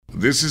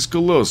This is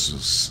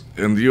Colossus,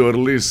 and you're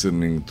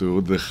listening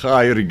to The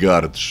High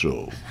Regard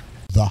Show.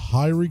 The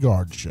High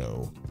Regard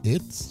Show.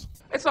 It's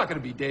not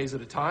going to be days at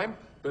a time,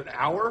 but an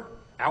hour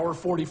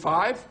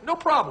 45, no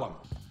problem.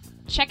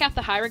 Check out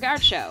The High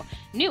Regard Show.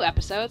 New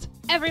episodes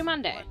every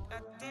Monday.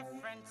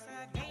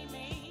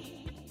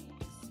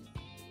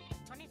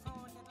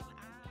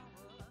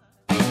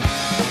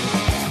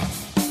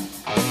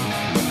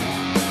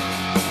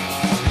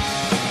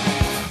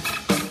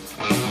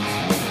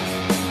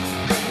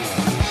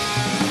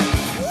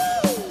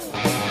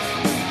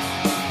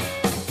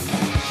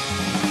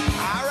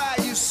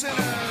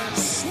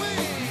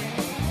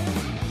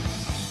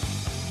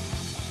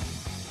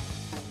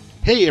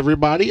 Hey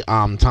everybody,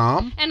 I'm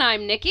Tom. And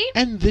I'm Nikki.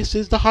 And this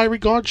is the High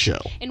Regard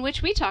Show. In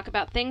which we talk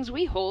about things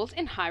we hold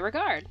in high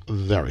regard.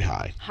 Very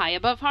high. High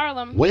above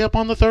Harlem. Way up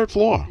on the third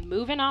floor.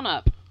 Moving on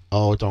up.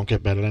 Oh, it don't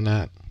get better than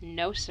that.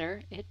 No,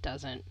 sir, it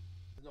doesn't.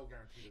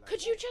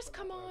 Could you just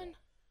come on?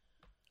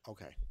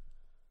 Okay.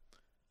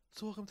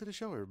 So welcome to the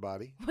show,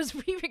 everybody. We're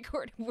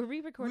re-recording We were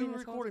this whole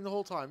recording the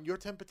whole time. Your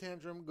temper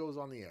tantrum goes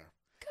on the air.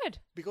 Good.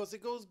 Because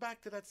it goes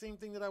back to that same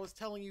thing that I was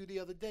telling you the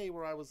other day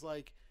where I was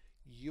like,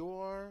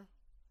 your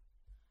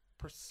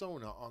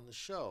persona on the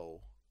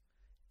show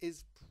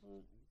is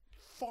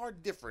far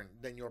different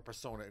than your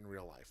persona in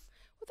real life.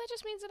 Well, that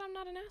just means that I'm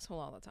not an asshole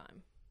all the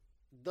time.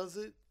 Does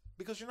it?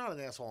 Because you're not an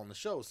asshole on the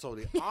show, so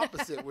the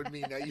opposite would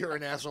mean that you're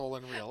an asshole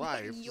in real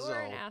life. You're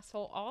an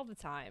asshole all the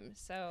time,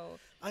 so...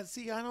 I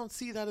don't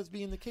see that as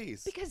being the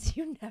case. Because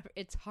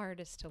it's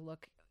hardest to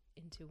look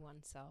into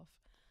oneself.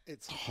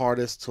 It's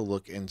hardest to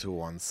look into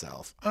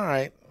oneself. All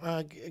right,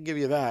 I'll give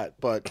you that.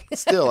 But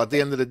still, at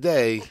the end of the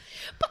day...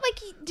 But,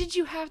 did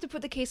you have to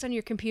put the case on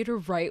your computer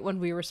right when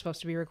we were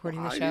supposed to be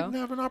recording the show? I didn't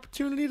have an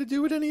opportunity to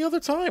do it any other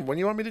time. When do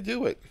you want me to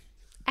do it?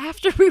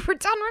 After we were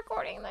done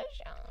recording the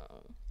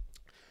show.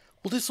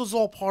 Well, this was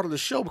all part of the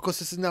show because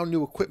this is now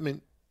new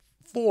equipment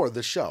for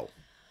the show.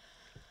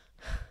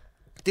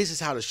 This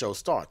is how the show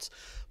starts.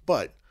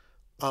 But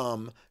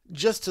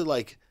just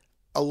to,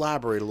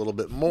 elaborate a little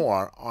bit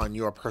more on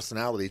your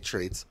personality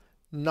traits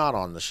not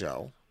on the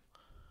show.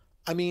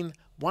 I mean,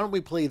 why don't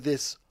we play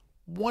this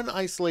one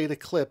isolated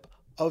clip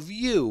of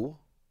you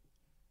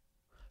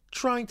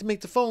trying to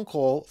make the phone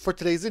call for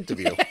today's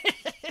interview? Oh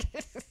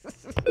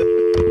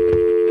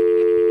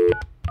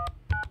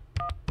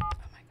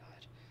my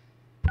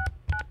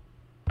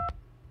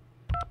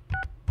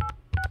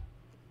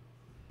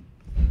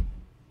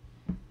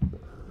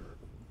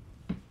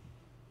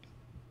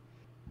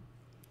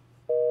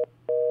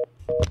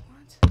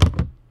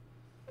God.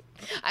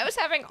 I was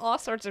having all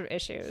sorts of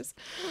issues.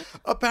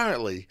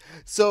 Apparently.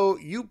 So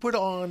you put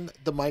on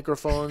the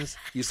microphones,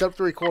 you set up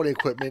the recording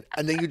equipment,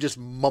 and then you just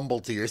mumble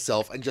to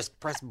yourself and just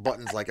press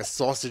buttons like a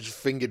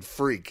sausage-fingered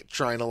freak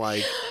trying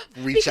to,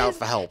 reach out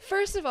for help.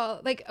 First of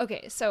all,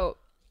 okay, so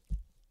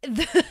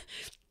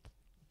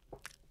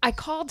I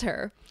called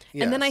her,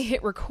 and then I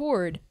hit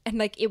record,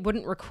 and, it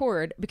wouldn't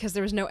record because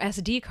there was no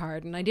SD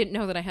card, and I didn't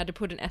know that I had to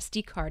put an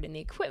SD card in the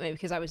equipment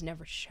because I was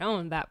never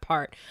shown that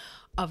part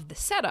of the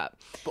setup.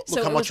 But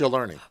look how much you're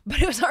learning.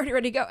 But it was already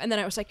ready to go, and then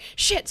I was like,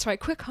 shit, so I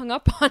quick hung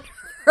up on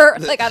her.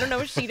 I don't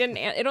know, she didn't,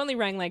 it only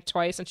rang,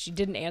 twice, and she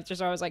didn't answer,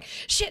 so I was like,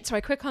 shit, so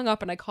I quick hung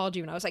up, and I called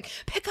you, and I was like,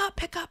 pick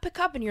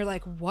up, and you're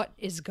like, what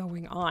is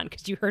going on?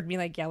 Because you heard me,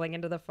 yelling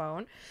into the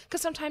phone.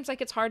 Because sometimes,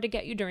 it's hard to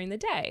get you during the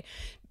day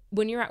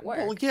when you're at work.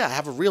 Well, yeah, I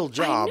have a real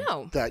job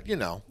that,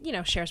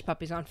 shares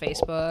puppies on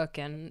Facebook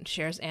and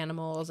shares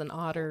animals and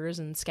otters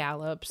and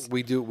scallops.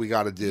 We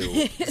got to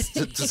do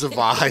to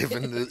survive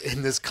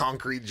in this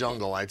concrete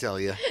jungle, I tell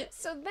you.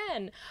 So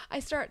then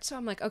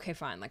I'm like, okay,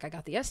 fine. I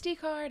got the SD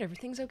card,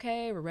 everything's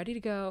okay, we're ready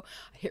to go.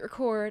 I hit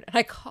record and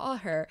I call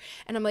her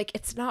and I'm like,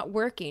 it's not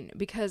working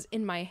because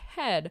in my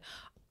head,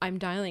 I'm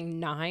dialing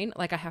 9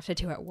 like I have to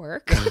do at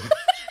work.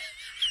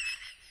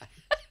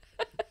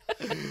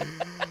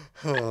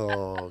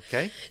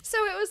 Okay. So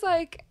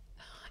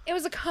it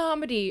was a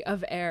comedy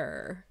of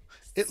error.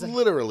 It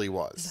literally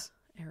was.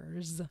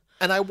 Errors.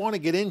 And I want to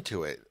get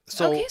into it.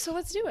 So okay, so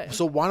let's do it.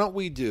 So why don't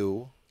we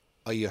do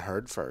a You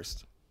Heard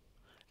first?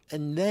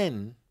 And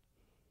then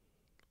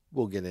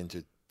we'll get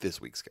into this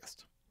week's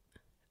guest.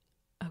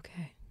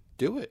 Okay.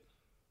 Do it.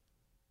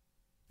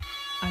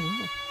 I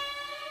will.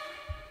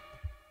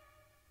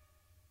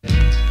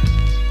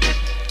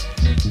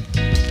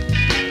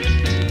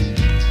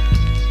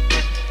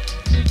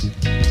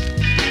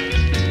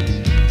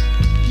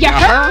 You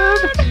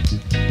heard?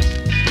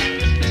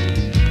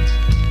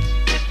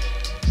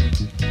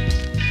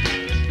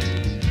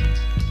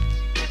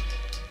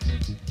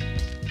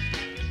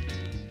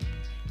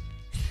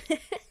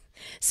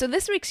 So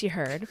this week's You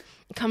Heard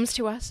comes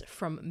to us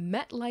from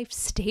MetLife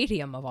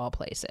Stadium, of all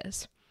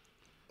places.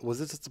 Was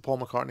this at the Paul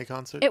McCartney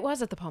concert? It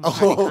was at the Paul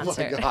McCartney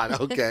concert. Oh, my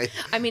God. Okay.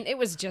 I mean, it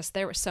was just,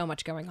 there was so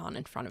much going on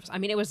in front of us. I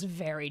mean, it was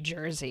very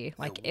Jersey.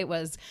 It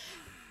was,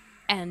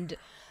 and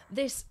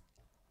this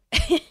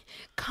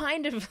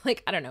kind of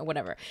I don't know,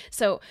 whatever.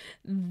 So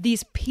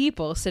these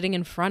people sitting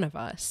in front of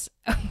us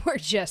were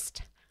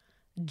just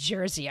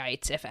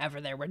Jerseyites, if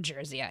ever there were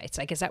Jerseyites.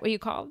 Like, is that what you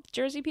call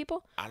Jersey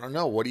people? I don't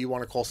know. What do you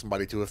want to call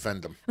somebody to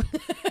offend them?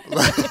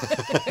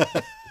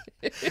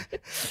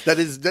 That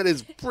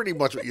is pretty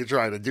much what you're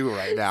trying to do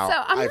right now.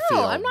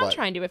 So I'm not but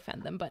trying to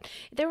offend them, but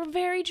they were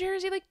very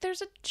Jersey. Like,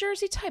 there's a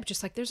Jersey type,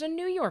 just like there's a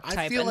New York I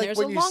type, feel and like there's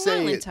when a you Long say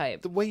Island it,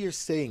 type. the way you're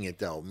saying it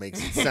though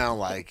makes it sound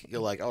like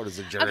you're like, oh, there's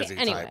a Jersey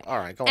anyway, type. All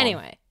right, go on.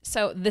 Anyway,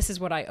 so this is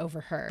what I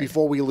overheard.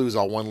 Before we lose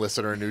our one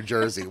listener in New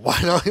Jersey, why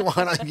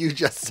don't you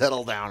just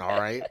settle down? All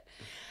right.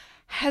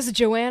 Has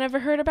Joanne ever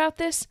heard about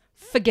this?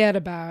 Forget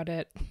about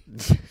it.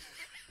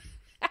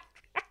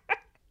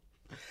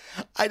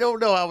 I don't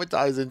know how it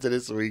ties into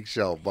this week's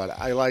show, but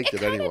I liked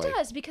it anyway. It kind of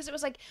does, because it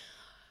was like,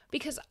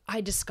 because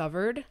I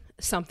discovered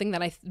something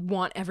that I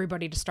want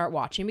everybody to start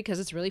watching because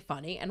it's really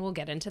funny, and we'll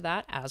get into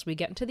that as we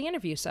get into the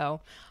interview. So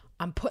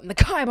I'm putting the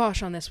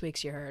kibosh on this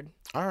week's You Heard.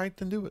 All right,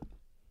 then do it.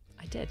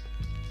 I did.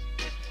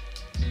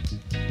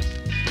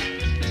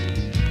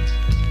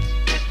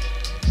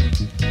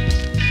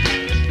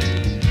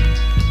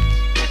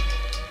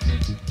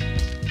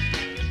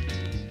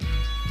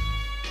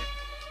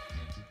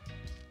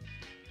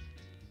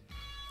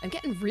 I'm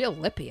getting real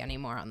lippy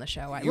anymore on the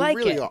show. I You like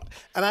really it. are.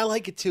 And I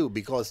like it too,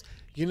 because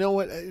you know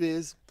what it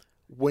is?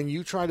 When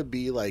you try to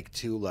be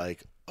too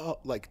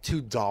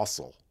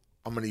docile.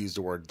 I'm going to use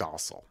the word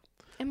docile.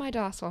 Am I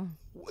docile?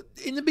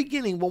 In the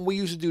beginning, when we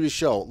used to do the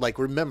show, like,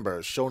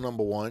 remember show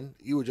number 1,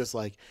 you were just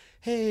like,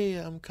 hey,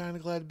 I'm kind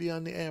of glad to be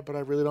on the air, but I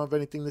really don't have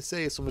anything to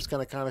say, so I'm just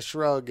going to kind of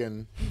shrug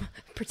and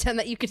Pretend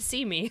that you could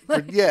see me.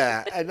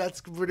 yeah, and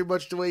that's pretty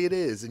much the way it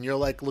is. And you're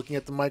like looking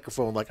at the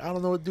microphone like, I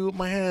don't know what to do with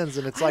my hands,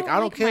 and it's I like, don't I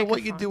don't like care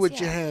what you do with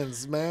microphones, your yeah.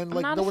 hands, man. I'm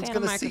Like, not no a one's fan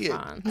of going to see it.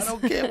 microphones. I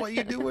don't care what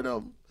you do with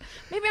them.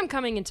 Maybe I'm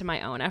coming into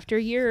my own after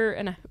a year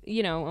and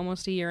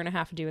almost a year and a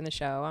half of doing the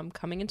show. I'm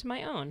coming into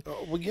my own.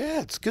 Well,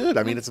 yeah, it's good.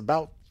 I mean, it's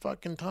about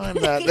fucking time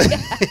that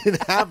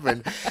it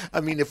happened.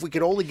 I mean, if we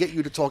could only get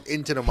you to talk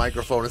into the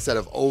microphone instead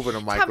of over the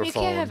microphone. Tom, you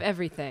can't have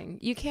everything.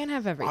 You can't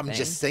have everything. I'm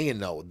just saying,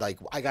 though, like,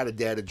 I got to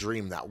dare to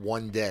dream that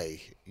one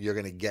day you're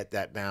going to get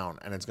that down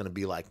and it's going to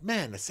be like,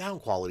 man, the sound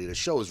quality of the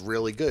show is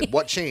really good.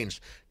 What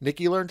changed?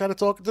 Nikki learned how to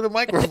talk into the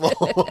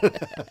microphone.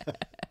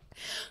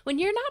 When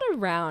you're not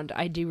around,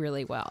 I do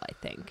really well, I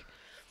think.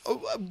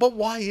 But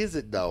why is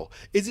it, though?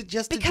 Is it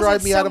just to Because drive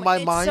it's me out of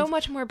my mind? It's so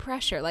much more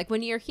pressure. Like,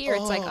 when you're here,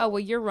 it's like, oh, well,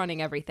 you're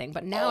running everything.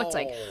 But now it's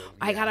like,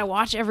 I got to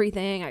watch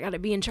everything. I got to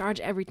be in charge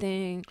of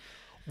everything.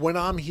 When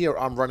I'm here,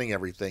 I'm running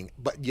everything,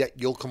 but yet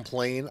you'll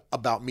complain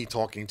about me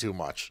talking too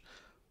much.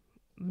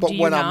 But Do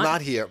you when not? I'm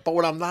not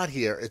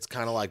here, it's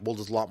kind of like, well,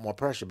 there's a lot more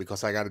pressure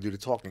because I got to do the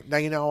talking. Now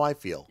you know how I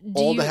feel.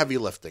 All the heavy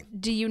lifting.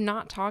 Do you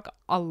not talk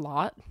a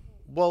lot?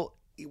 Well,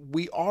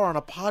 we are on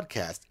a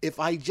podcast. If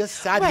I just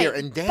sat here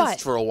and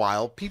danced for a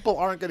while, people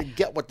aren't going to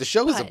get what the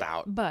show's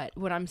about. But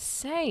what I'm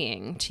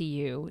saying to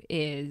you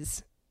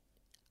is,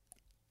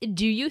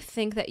 do you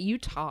think that you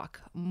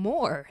talk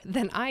more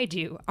than I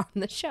do on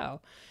the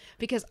show?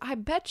 Because I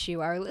bet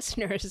you our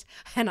listeners,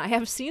 and I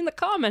have seen the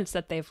comments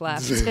that they've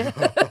left,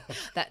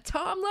 that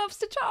Tom loves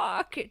to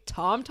talk.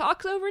 Tom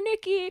talks over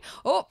Nikki.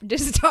 Oh,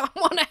 does Tom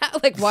want to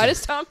have, like, why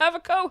does Tom have a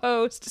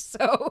co-host?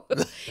 So,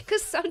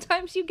 because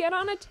sometimes you get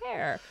on a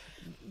tear.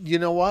 You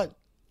know what?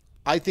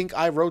 I think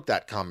I wrote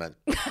that comment.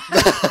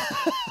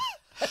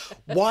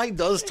 Why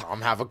does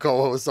Tom have a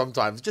co-host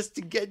sometimes? Just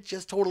to get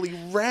totally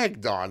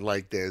ragged on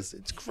like this.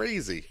 It's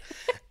crazy.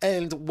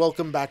 And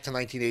welcome back to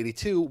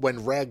 1982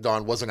 when ragged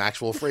on was an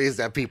actual phrase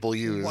that people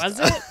used. Was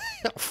it?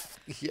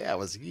 Yeah, it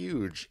was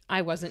huge.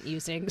 I wasn't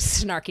using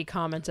snarky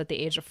comments at the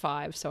age of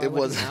 5, so I It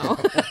wouldn't was- know.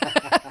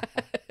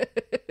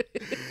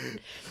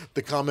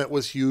 The comment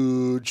was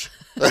huge.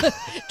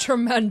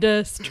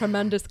 Tremendous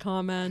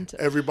comment.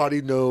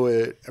 Everybody knew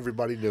it.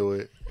 Everybody knew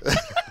it.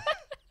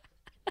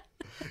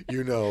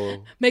 You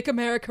know. Make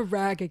America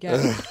rag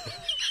again.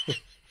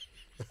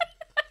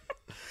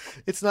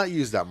 It's not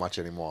used that much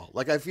anymore.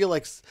 Like, I feel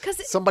like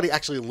somebody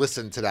actually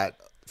listened to that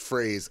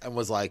phrase and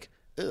was like,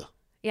 ugh.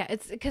 Yeah,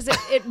 it's because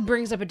it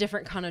brings up a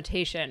different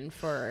connotation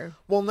for.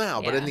 Well,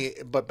 now, but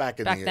Yeah. back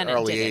in Back the then it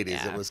early didn't,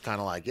 80s, yeah. it was kind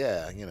of like,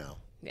 yeah, you know,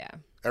 Yeah,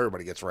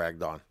 everybody gets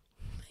ragged on.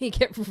 you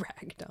get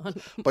ragged on.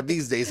 But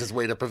these days, there's a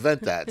way to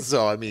prevent that.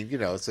 So, I mean, you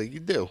know, so you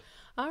do.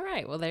 All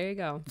right, well, there you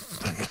go.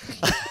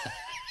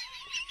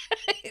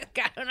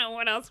 I don't know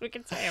what else we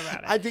can say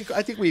about it. I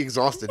think we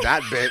exhausted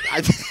that bit.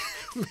 I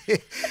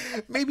think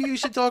maybe you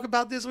should talk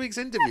about this week's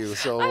interview.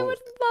 So I would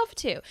love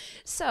to.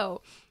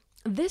 So,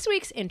 this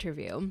week's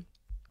interview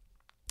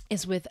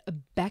is with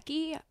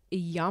Becky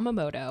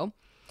Yamamoto,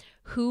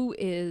 who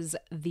is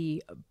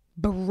the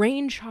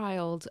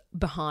brainchild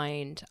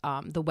behind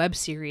the web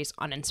series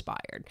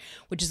Uninspired,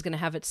 which is going to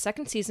have its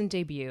second season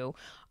debut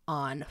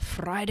on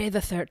Friday the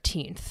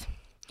 13th.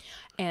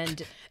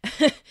 And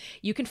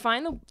you can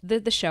find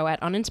the show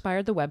at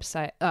Uninspired, the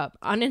website,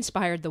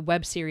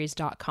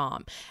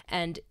 uninspiredthewebseries.com.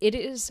 And it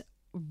is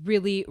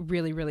really,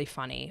 really, really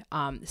funny.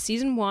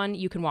 Season 1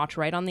 you can watch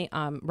right on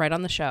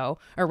the show,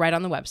 or right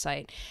on the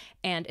website.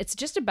 And it's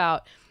just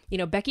about,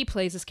 Becky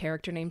plays this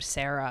character named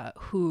Sarah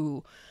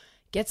who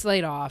gets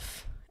laid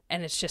off,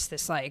 and it's just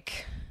this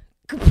like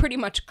pretty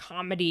much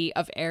comedy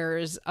of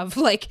errors of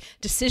like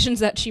decisions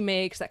that she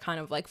makes that kind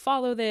of like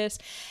follow this.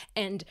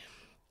 And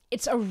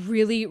it's a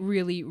really,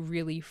 really,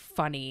 really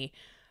funny,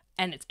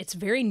 and it's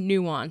very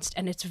nuanced,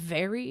 and it's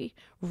very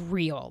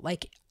real.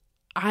 Like,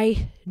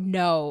 I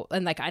know,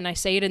 and I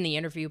say it in the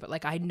interview, but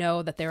like I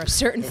know that there are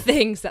certain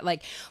things that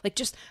like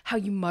just how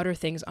you mutter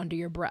things under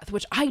your breath,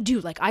 which I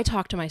do. Like, I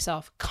talk to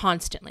myself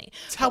constantly.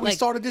 It's how we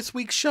started this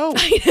week's show.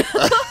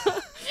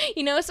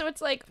 You know, so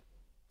it's like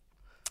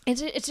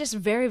it's just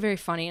very, very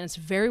funny, and it's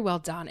very well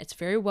done. It's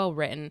very well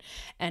written,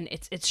 and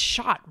it's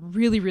shot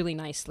really, really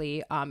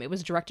nicely. It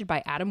was directed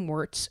by Adam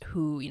Wirtz,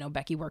 who, you know,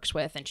 Becky works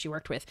with, and she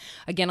worked with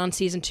again on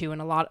season 2,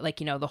 and a lot, like,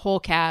 you know, the whole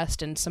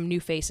cast and some new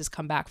faces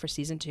come back for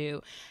season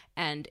 2.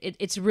 And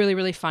it's really,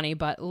 really funny,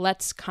 but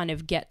let's kind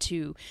of get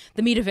to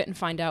the meat of it and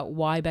find out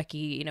why Becky,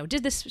 you know,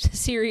 did this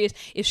series.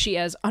 Is she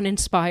as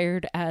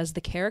uninspired as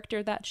the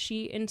character that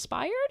she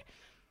inspired?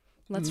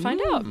 Let's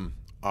find out.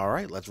 All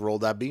right, let's roll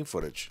that bean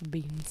footage.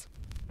 Beans.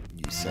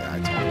 You say I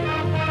told you.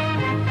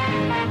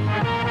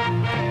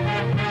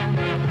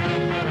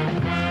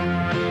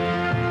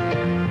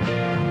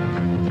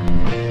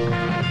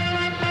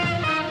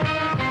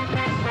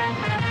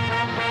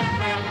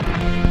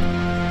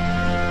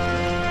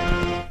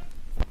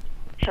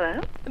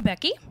 Hello?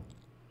 Becky?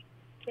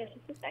 Yes,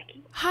 this is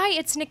Becky. Hi,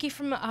 it's Nikki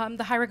from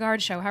the High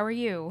Regard Show. How are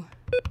you?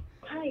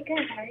 Hi,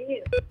 good. How are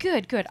you?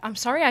 Good, good. I'm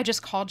sorry I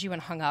just called you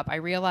and hung up. I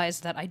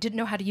realized that I didn't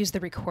know how to use the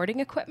recording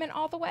equipment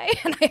all the way,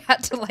 and I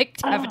had to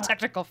have a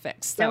technical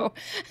fix. So,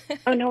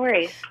 Oh, no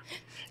worries.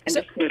 I'm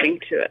just moving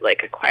to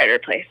a quieter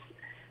place.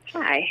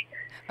 Hi.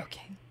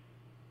 Okay.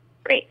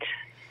 Great.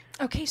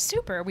 Okay,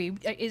 super.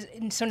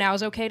 So now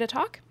is okay to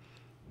talk?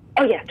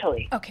 Oh, yeah,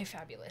 totally. Okay,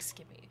 fabulous.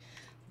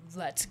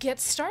 Let's get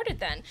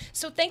started then.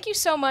 So thank you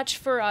so much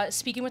for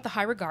speaking with the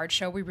High Regard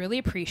Show. We really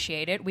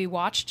appreciate it. We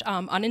watched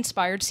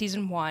Uninspired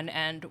Season 1,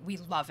 and we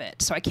love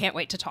it. So I can't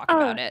wait to talk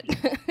about it.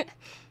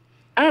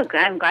 Oh,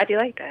 I'm glad you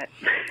liked it.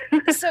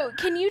 So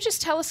can you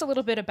just tell us a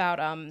little bit about,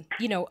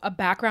 a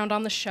background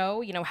on the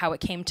show, you know, how it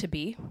came to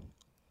be?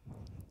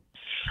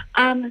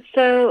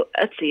 So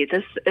let's see.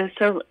 This is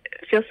it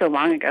feels so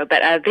long ago,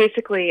 but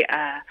basically,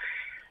 I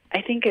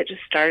think it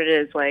just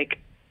started as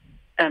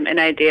an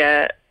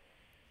idea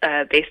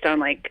based on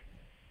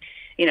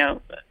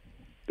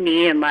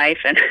me and life,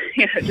 and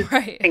just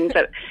things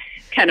that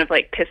kind of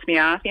piss me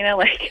off, and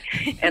or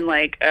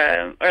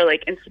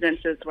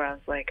incidences where I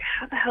was like,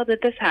 how the hell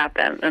did this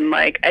happen? And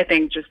I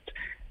think just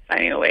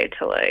finding a way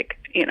to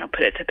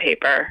put it to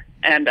paper,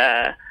 and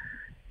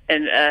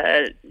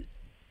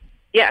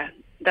yeah,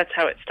 that's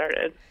how it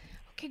started.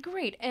 Okay,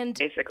 great. And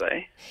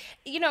basically,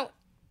 what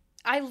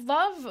I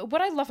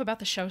love about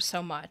the show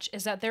so much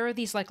is that there are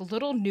these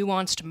little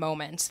nuanced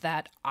moments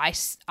that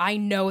I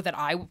know that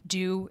I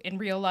do in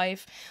real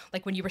life.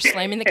 Like when you were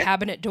slamming the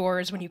cabinet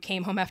doors when you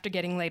came home after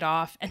getting laid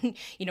off, and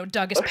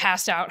Doug is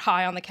passed out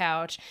high on the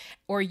couch,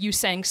 or you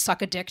saying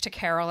 "suck a dick" to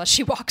Carol as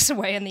she walks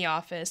away in the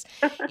office.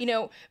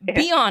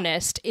 Be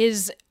honest.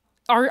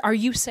 Are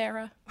you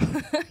Sarah?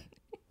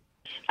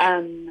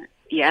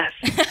 Yes.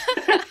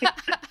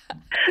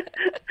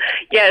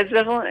 Yeah, it's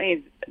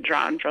definitely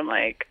drawn from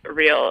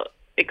real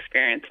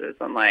experiences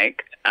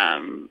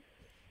and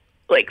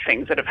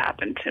things that have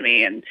happened to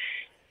me, and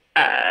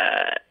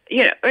I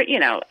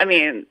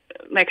mean,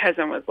 my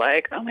cousin was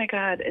like, "Oh my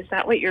God, is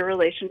that what your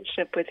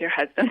relationship with your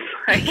husband's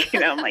like?"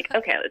 I'm like,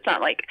 okay, it's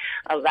not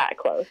that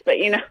close, but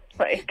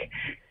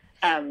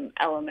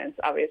elements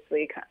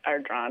obviously are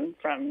drawn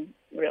from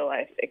real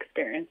life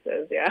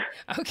experiences. Yeah.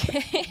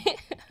 Okay.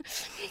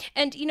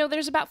 And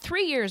there's about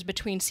 3 years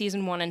between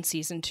season 1 and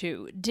season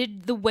 2.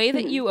 Did the way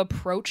that you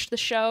approached the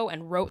show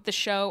and wrote the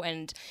show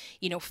and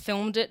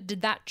filmed it,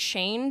 did that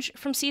change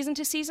from season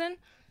to season?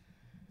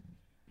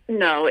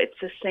 No, it's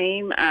the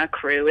same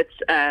crew.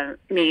 It's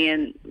me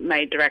and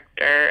my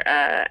director,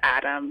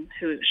 Adam,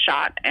 who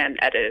shot and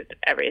edited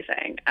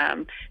everything.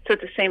 So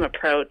it's the same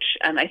approach.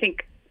 I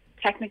think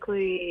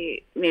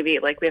technically maybe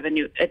we have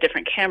a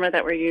different camera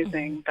that we're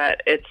using,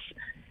 but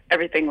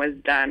everything was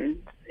done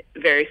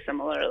very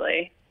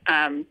similarly.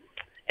 And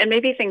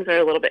maybe things are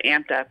a little bit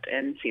amped up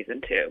in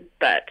season 2,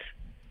 but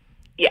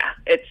yeah,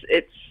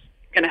 it's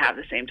going to have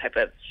the same type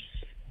of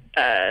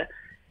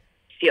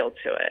feel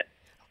to it.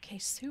 Okay,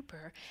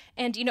 super.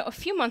 And, a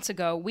few months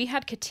ago, we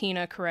had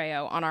Katina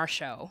Correo on our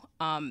show.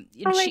 Oh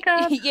my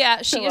God.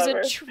 Yeah, she is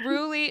a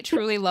truly,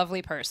 truly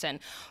lovely person.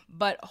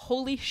 But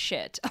holy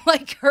shit,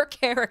 her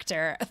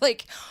character,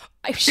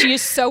 she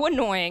is so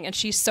annoying and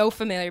she's so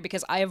familiar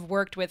because I have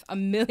worked with a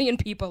million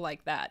people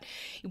like that.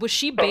 Was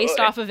she based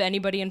off of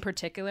anybody in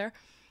particular?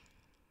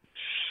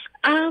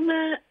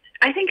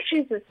 I think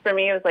she's just, for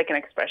me, it was an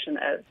expression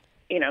of,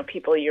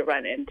 people you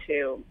run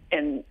into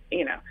and,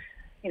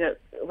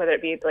 whether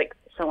it be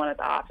someone at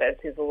the office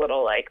who's a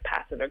little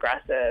passive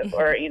aggressive,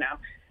 or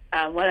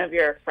one of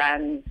your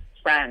friends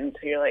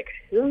who you're like,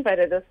 who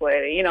invited this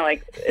lady?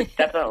 It's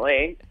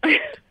definitely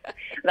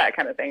that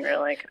kind of thing. You're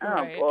like, oh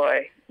right.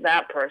 Boy,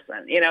 that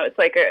person. It's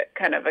a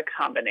kind of a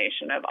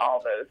combination of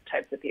all those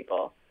types of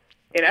people.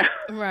 you know.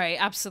 Right,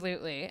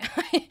 absolutely.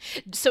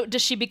 So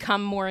does she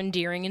become more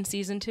endearing in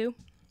season 2?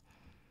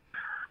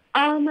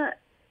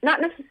 Not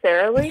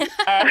necessarily.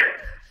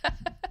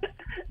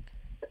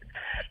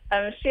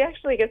 She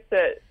actually gets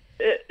to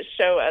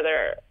show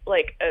other,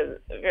 like, a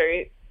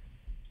very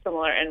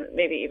similar and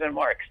maybe even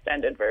more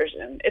extended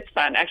version. It's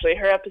fun, actually.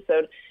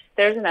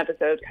 There's an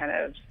episode kind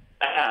of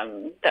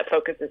that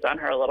focuses on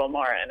her a little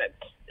more, and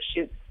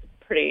she's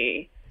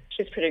pretty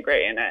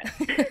great in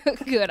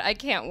it. Good. I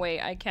can't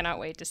wait. I cannot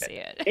wait to see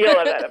it. You'll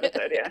love that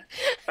episode, yeah.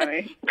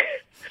 Funny.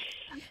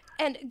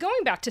 And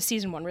going back to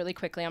season 1 really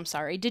quickly, I'm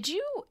sorry. Did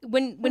you,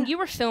 when you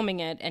were filming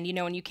it and,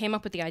 when you came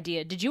up with the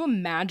idea, did you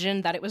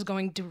imagine that it was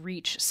going to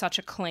reach such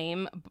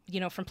acclaim,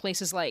 from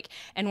places like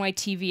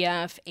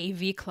NYTVF,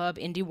 AV Club,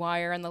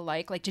 IndieWire, and the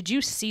like? Like, did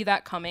you see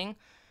that coming?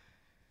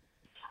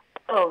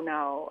 Oh,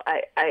 no.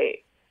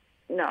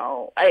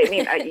 No. I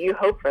mean, you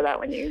hope for that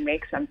when you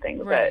make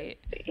something, right.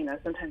 But,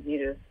 sometimes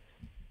you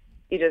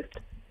just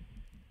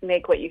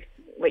make what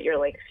you're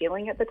like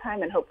feeling at the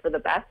time and hope for the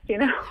best,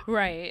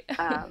 Right.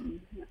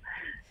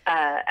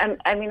 And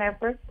I mean,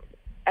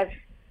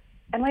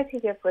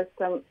 NYTVF was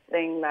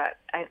something that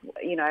I've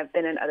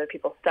been in other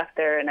people's stuff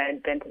there, and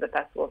I'd been to the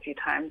festival a few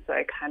times, so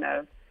I kind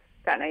of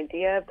got an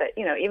idea. But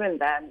even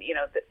then,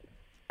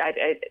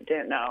 I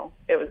didn't know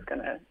it was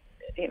gonna,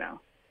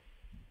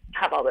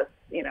 have all this,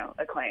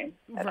 acclaim.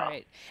 At all.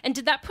 Right. And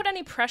did that put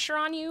any pressure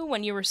on you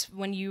when you were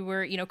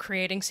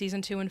creating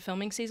season 2 and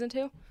filming season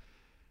 2?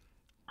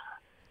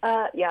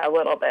 Yeah, a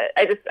little bit.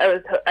 You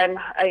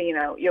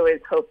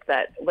always hope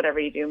that whatever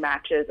you do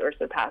matches or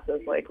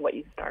surpasses like what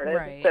you started.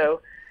 Right.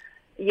 So,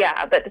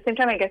 yeah, but at the same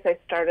time, I guess I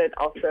started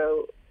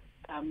also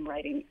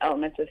writing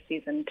elements of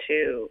season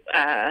 2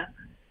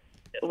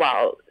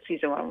 while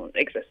season 1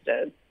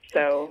 existed.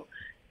 So,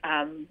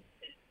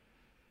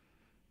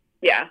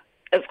 yeah,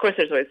 of course,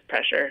 there's always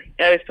pressure.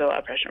 I always feel a lot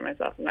of pressure on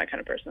myself. I'm that kind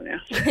of person, yeah.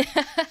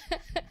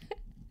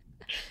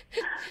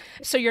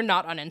 So you're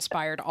not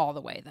uninspired all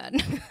the way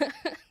then.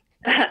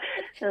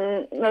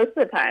 Most of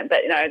the time, but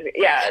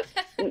yeah,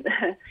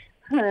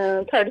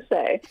 it's hard to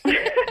say.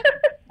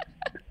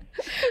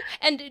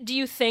 And do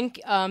you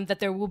think that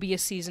there will be a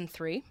season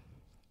 3?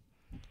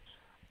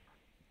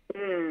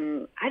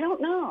 I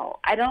don't know.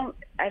 I don't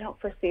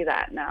foresee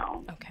that.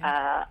 No. Okay.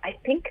 I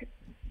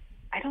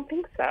don't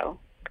think so.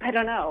 I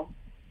don't know.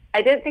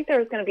 I didn't think there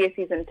was going to be a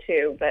season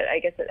 2, but I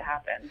guess it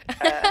happened.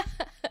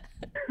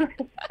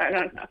 I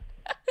don't know.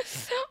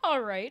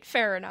 All right,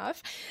 fair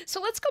enough. So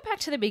let's go back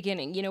to the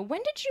beginning.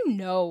 When did you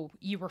know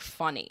you were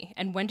funny,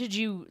 and when did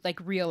you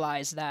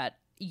realize that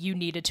you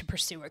needed to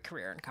pursue a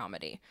career in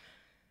comedy?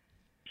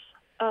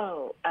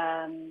 Oh,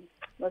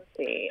 let's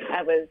see.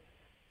 I was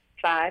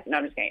 5. No,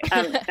 I'm just kidding.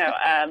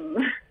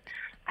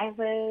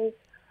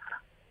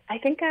 I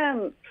think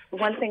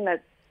one thing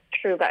that's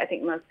true, but I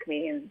think most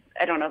comedians,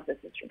 I don't know if this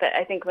is true, but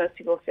I think most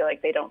people feel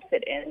like they don't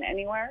fit in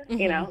anywhere,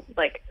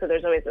 so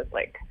there's always this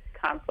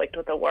conflict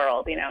with the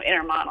world,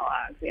 inner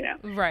monologues,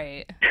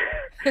 Right.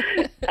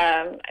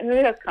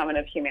 Maybe that's common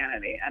of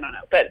humanity. I don't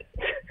know, but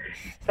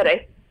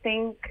I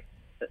think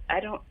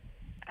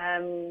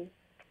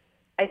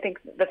I think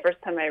the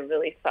first time I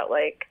really felt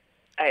like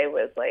I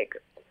was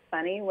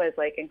funny was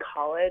in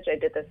college. I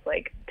did this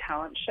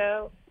talent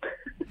show,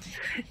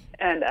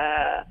 and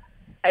I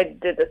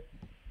did this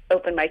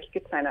open mic. You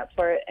could sign up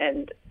for it,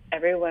 and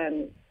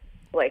everyone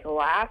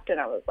laughed, and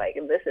I was like,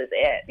 "This is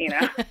it,"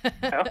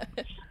 So,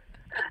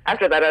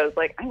 after that, I was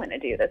like, I'm going to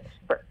do this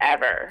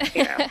forever,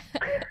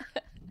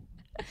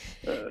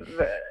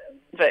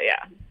 but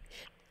yeah.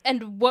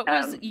 And what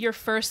was your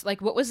first,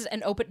 what was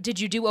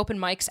did you do open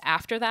mics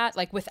after that?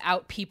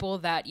 Without people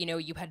that,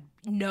 you had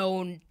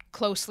known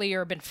closely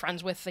or been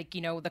friends with,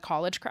 the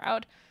college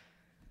crowd?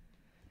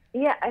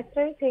 Yeah, I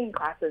started taking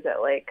classes at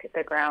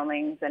the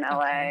Groundlings in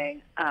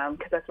LA,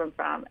 because that's where I'm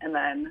from. And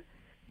then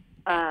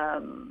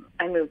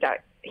I moved out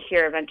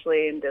here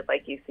eventually and did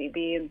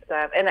UCB and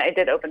stuff. And I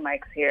did open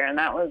mics here, and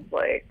that was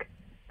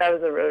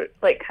a rude,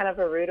 kind of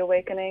a rude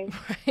awakening.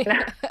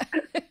 Right.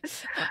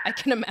 I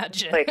can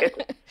imagine.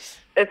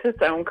 It's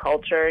its own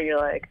culture. You're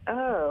like,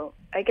 oh,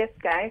 I guess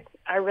guys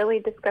are really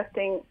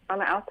disgusting on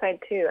the outside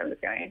too. I'm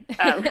just kidding.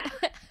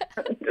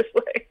 Just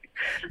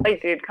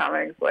dude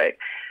comics,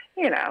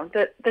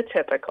 the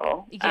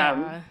typical.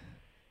 Yeah.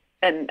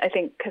 And I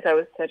think because I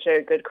was such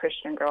a good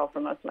Christian girl for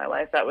most of my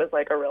life, that was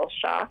a real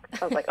shock.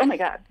 I was like, oh my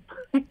God,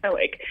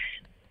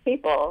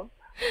 people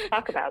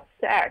talk about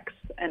sex,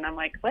 and I'm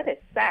like, what is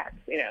sex?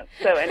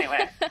 So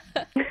anyway,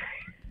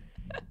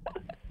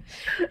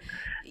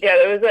 yeah,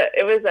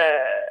 it was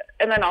a,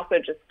 and then also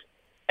just,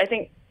 I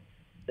think,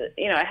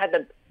 I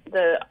had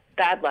the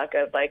bad luck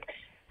of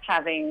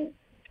having,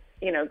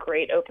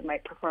 great open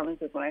mic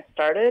performances when I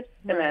started,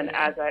 and then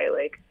as I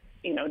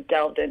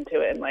delved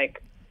into it and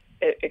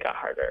it got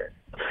harder.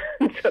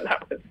 So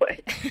that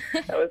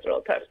was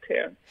real tough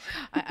too.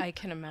 I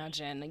can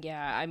imagine.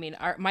 Yeah, I mean,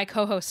 my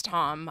co-host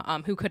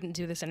Tom, who couldn't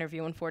do this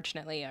interview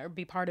unfortunately or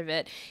be part of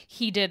it,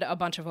 he did a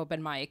bunch of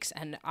open mics,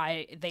 and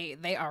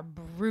they are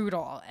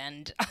brutal.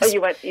 And oh,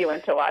 you went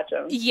to watch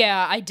them?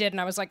 Yeah, I did,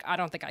 and I was like, I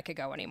don't think I could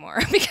go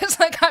anymore because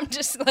like I'm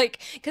just like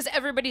because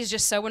everybody's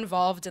just so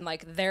involved and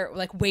like they're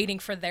like waiting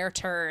for their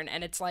turn,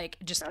 and it's like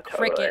just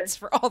crickets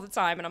for all the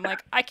time, and I'm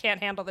like, I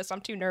can't handle this.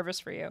 I'm too nervous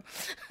for you.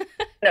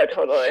 No,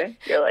 totally.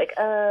 You're like,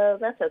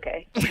 that's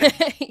okay.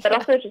 But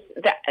also just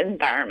the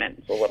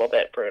environment's a little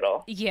bit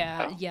brutal.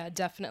 Yeah, so. Yeah,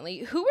 definitely.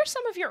 Who were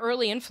some of your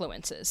early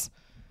influences?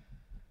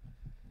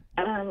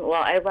 Well,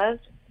 I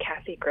loved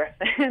Kathy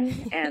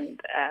Griffin and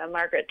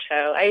Margaret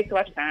Cho. I used to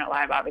watch Saturday Night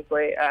Live,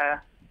 obviously.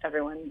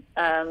 Everyone.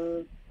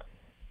 I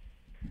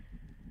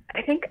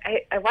think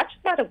I watched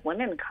a lot of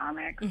women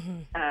comics.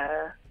 Mm-hmm.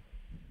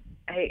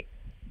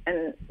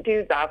 And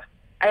dudes off.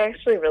 I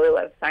actually really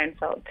loved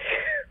Seinfeld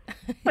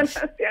too when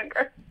I was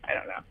younger. I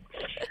don't know.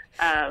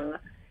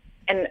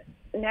 And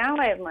now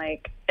I'm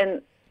like,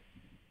 and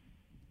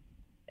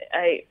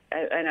I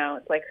know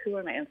it's like, who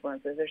are my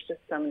influences? There's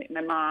just so many.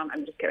 My mom.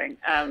 I'm just kidding.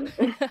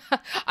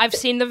 I've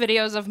seen the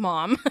videos of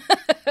Mom.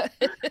 Oh,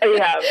 you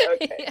have?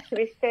 Okay. Yeah. To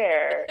be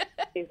fair,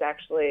 she's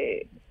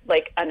actually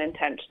like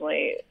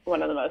unintentionally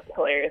one of the most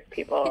hilarious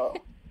people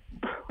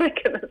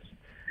like in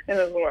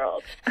this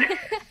world.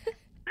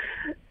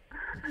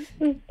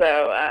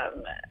 So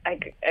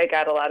I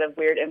got a lot of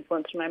weird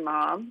influence from my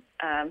mom.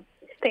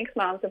 Thanks,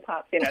 moms and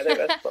pops. You know, they're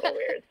both a little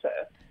weird. So,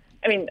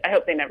 I mean, I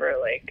hope they never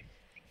like.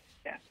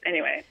 Yeah.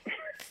 Anyway.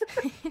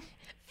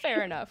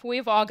 Fair enough.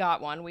 We've all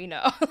got one. We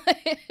know.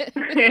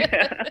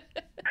 Yeah.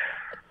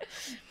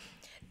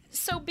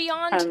 So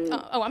beyond,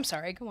 I'm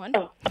sorry. Go on.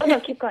 Oh no,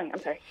 keep going. I'm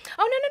sorry.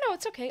 Oh no,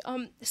 it's okay.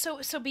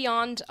 So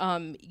beyond,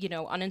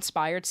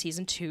 Uninspired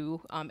season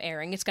 2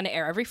 airing, it's going to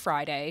air every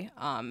Friday,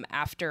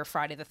 after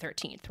Friday the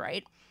 13th,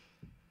 right?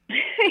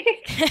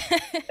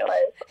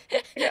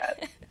 Yeah.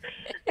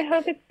 I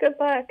hope it's good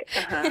luck.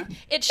 Uh-huh.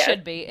 It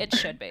should be. It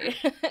should be.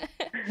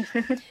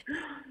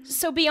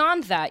 So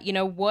beyond that,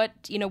 what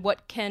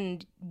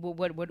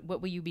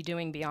will you be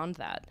doing beyond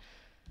that?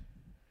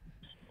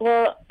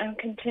 Well,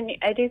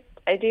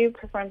 I do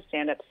perform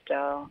stand-up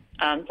still,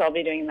 so I'll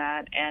be doing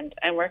that, and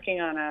I'm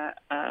working on a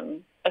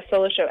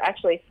solo show.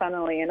 Actually,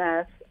 funnily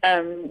enough,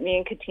 me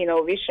and Katina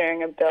will be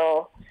sharing a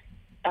bill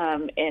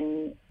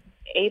in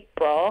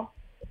April,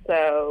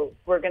 so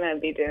we're going to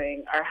be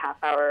doing our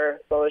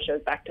half-hour solo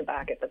shows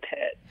back-to-back at the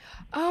Pit.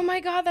 Oh my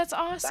God, that's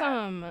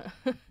awesome!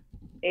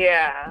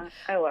 Yeah,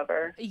 I love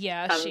her.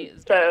 Yeah, she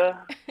is. So,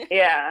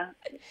 yeah.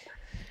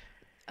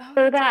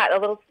 So that, a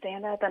little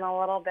stand-up and a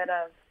little bit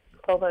of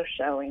solo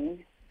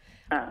showing.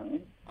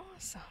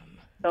 Awesome.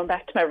 Going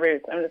back to my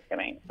roots. I'm just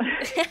kidding.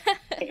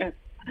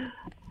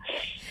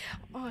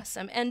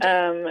 Awesome. And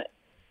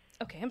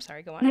okay, I'm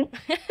sorry. Go on.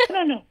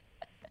 No.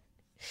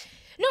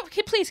 No,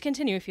 please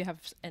continue if you have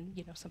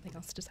something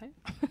else to say.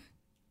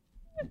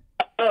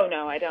 Oh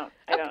no, I don't.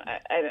 I don't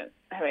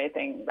have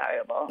anything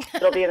valuable.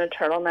 It'll be in a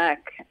turtleneck.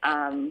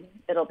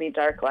 It'll be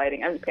dark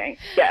lighting. I'm just kidding.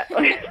 Yeah,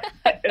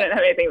 I don't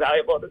have anything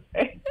valuable to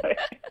say.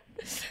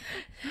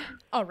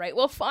 All right.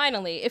 Well,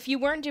 finally, if you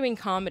weren't doing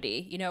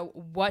comedy,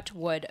 what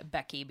would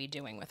Becky be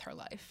doing with her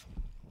life?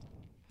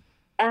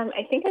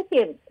 I think I'd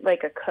be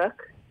like a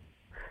cook.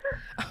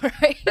 All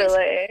right. Or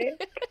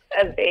like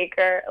a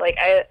baker. Like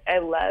I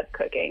love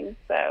cooking,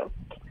 so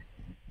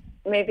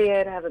maybe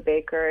I'd have a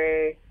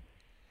bakery.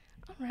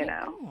 All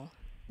right. Cool.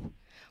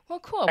 Well,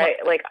 cool.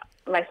 Like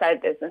my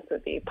side business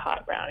would be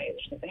pot brownies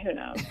or something. Who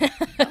knows?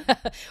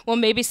 Well,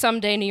 maybe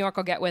someday New York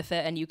will get with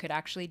it, and you could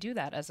actually do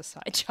that as a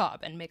side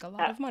job and make a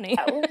lot of money.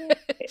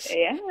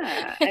 Yeah,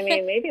 I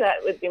mean, maybe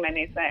that would be my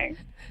new thing.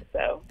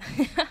 So.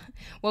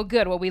 Well,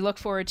 good. Well, we look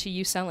forward to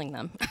you selling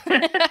them.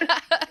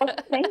 Well,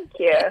 thank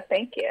you.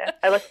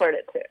 I look forward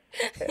to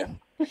it too.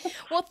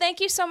 Well, thank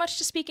you so much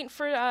to speaking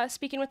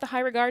with the High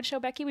Regard Show,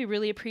 Becky. We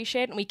really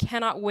appreciate it, and we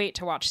cannot wait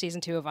to watch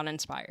season 2 of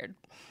Uninspired.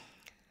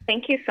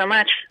 Thank you so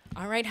much.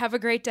 All right. Have a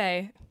great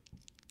day.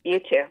 You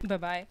too.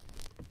 Bye-bye.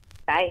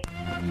 Bye.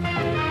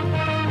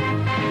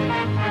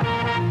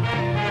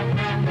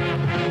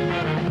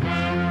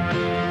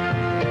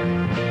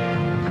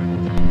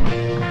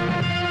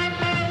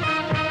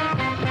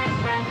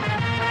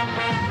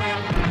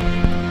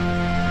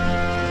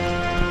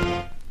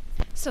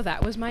 So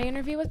that was my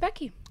interview with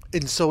Becky.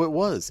 And so it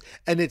was.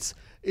 And it's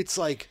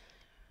like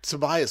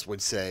Tobias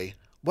would say,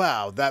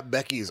 wow, that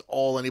Becky is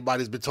all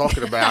anybody's been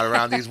talking about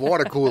around these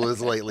water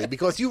coolers lately,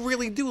 because you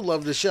really do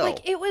love the show.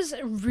 Like, it was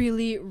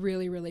really,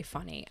 really, really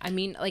funny. I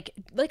mean,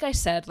 like I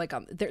said,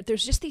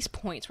 there's just these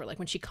points where, like,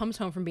 when she comes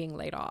home from being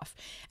laid off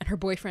and her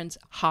boyfriend's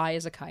high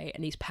as a kite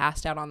and he's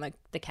passed out on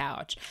the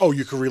couch. Oh,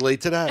 you can relate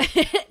to that?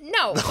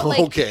 No. But like,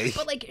 okay.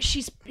 But like,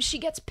 she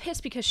gets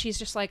pissed because she's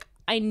just like,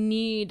 I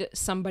need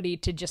somebody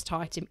to just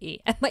talk to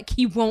me. And like,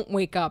 he won't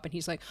wake up, and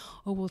he's like,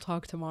 oh, we'll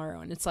talk tomorrow.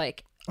 And it's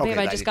like, Babe, Okay,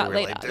 I that just you got can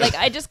laid relate off. to. Like,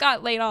 I just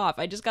got laid off.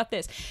 I just got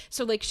this.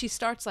 So, like, she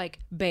starts like,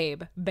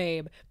 babe,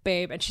 babe,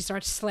 babe, and she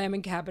starts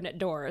slamming cabinet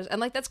doors. And,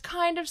 like, that's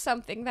kind of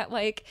something that,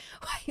 like,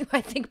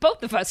 I think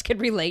both of us could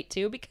relate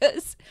to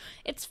because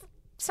it's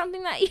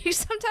something that you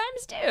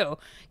sometimes do.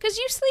 Because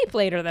you sleep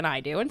later than I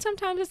do. And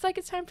sometimes it's like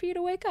it's time for you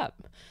to wake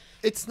up.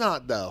 It's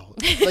not, though.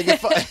 Like,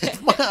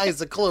 if my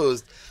eyes are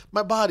closed,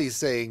 my body's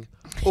saying,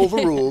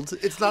 overruled,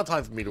 it's not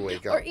time for me to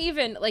wake up. Or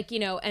even like, you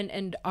know,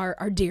 and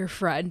our dear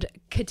friend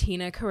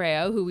Katina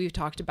Correa, who we've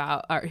talked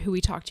about, who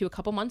we talked to a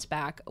couple months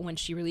back when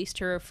she released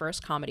her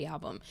first comedy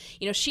album.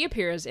 You know, she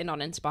appears in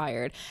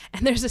Uninspired,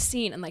 and there's a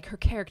scene, and like her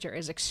character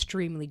is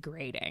extremely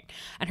grating,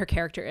 and her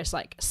character is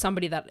like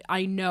somebody that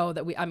I know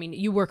that I mean,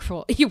 you work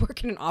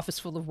in an office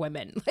full of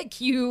women,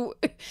 like you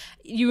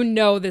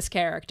know this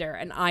character,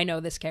 and I know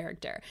this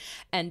character,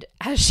 and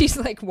as she's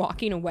like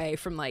walking away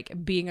from like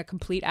being a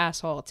complete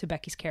asshole to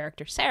Becky's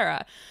character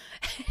Sarah,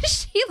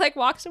 she like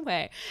walks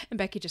away and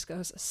Becky just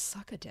goes,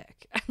 suck a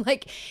dick. I'm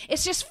like,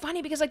 it's just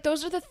funny because like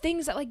those are the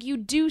things that like you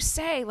do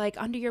say like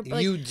under your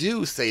like, you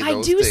do say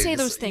those I do things. say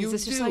those things. You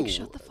It's just do. like,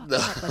 shut the fuck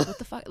up. Like, what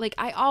the fuck? Like,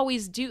 I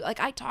always do. Like,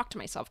 I talk to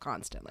myself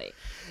constantly.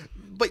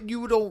 But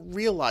you don't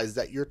realize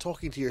that you're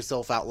talking to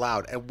yourself out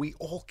loud, and we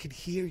all can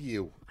hear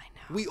you. I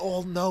know. We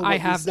all know what I you're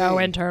have no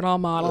saying. internal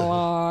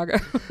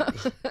monologue.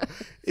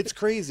 It's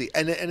crazy.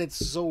 And it's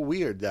so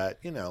weird that,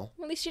 you know,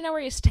 At least you know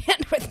where you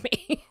stand with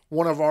me.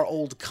 one of our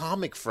old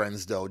comic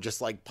friends, though,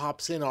 just like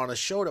pops in on a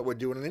show that we're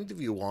doing an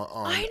interview on.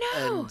 I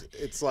know. And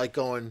it's like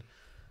going,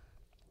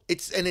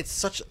 it's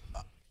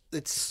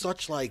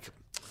such like,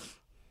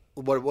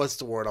 what's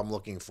the word I'm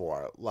looking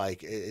for?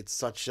 Like, it's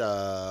such,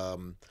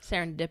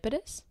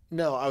 Serendipitous?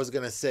 no, I was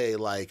going to say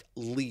like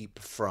leap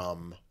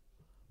from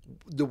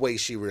the way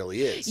she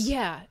really is.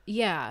 Yeah,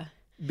 yeah.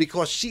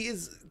 Because she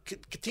is,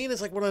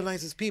 Katina's like one of the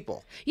nicest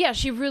people. Yeah,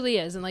 she really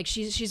is, and like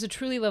she's a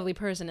truly lovely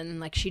person, and then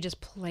like she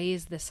just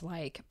plays this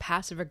like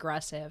passive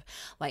aggressive,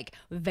 like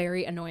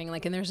very annoying.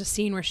 Like, and there's a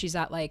scene where she's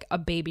at like a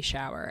baby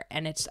shower,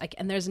 and it's like,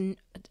 and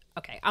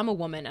okay, I'm a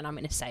woman, and I'm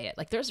gonna say it.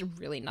 Like, there's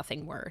really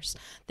nothing worse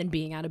than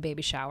being at a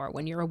baby shower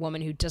when you're a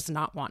woman who does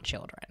not want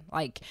children.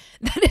 Like,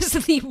 that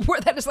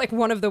is like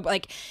one of the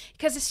like,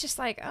 because it's just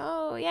like,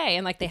 oh yay,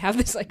 and like they have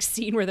this like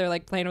scene where they're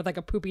like playing with like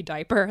a poopy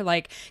diaper,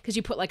 like because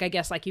you put like I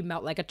guess like you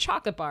melt like a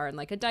chocolate bar in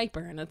like a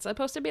diaper, and it's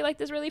supposed to be like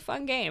this really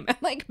fun game, and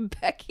like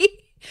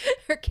Becky,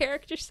 her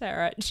character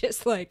Sarah,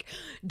 just like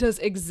does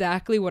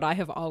exactly what I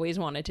have always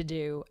wanted to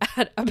do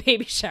at a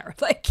baby shower.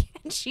 Like,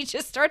 and she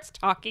just starts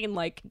talking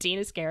like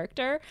Dina's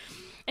character,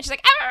 and she's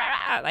like, ah,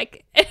 ah, ah,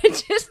 like, and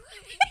it just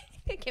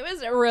like, it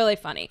was really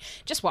funny.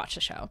 Just watch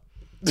the show.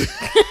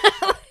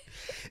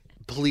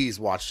 Please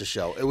watch the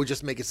show. It would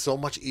just make it so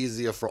much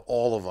easier for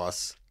all of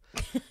us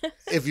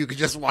if you could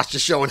just watch the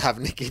show and have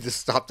Nikki just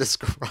stop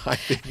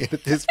describing it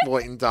at this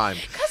point in time.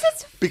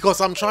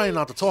 Because I'm trying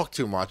not to talk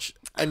too much,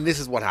 and this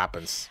is what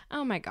happens.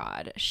 Oh my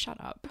God, shut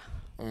up.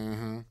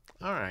 All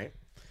right.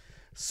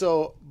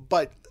 So,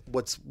 but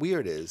what's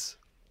weird is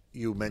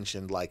you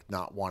mentioned like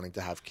not wanting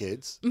to have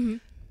kids. Mm-hmm.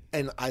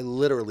 And I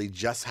literally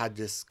just had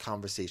this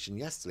conversation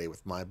yesterday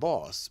with my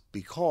boss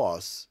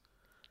because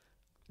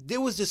there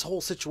was this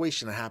whole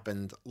situation that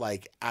happened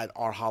like at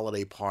our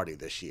holiday party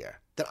this year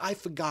that I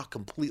forgot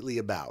completely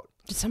about.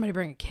 Did somebody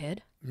bring a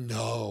kid?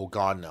 No,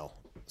 God, no.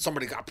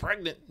 Somebody got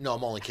pregnant. No,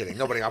 I'm only kidding.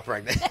 Nobody got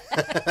pregnant.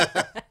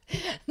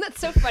 That's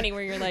so funny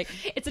where you're like,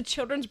 it's a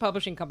children's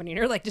publishing company, and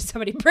you're like, did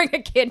somebody bring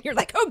a kid? And you're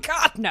like, oh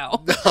God,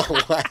 no. No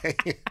way.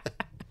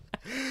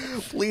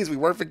 Please, we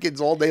work for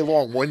kids all day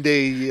long, one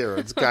day a year.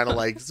 It's kind of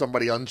like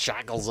somebody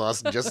unshackles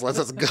us and just lets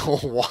us go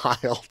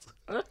wild.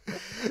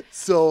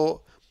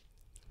 So,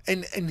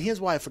 and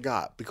here's why I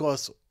forgot,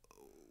 because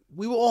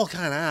we were all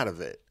kind of out of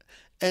it.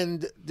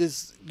 And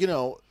this, you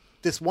know,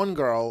 this one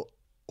girl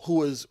who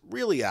was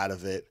really out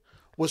of it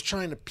was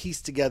trying to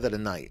piece together the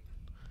night.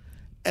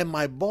 And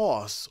my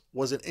boss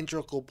was an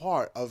integral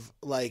part of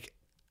like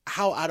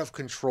how out of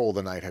control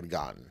the night had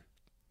gotten.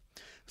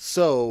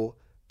 So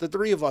the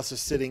three of us are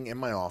sitting in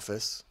my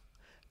office,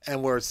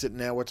 and we're sitting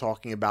there, we're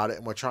talking about it,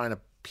 and we're trying to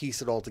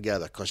piece it all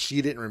together because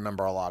she didn't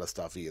remember a lot of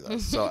stuff either.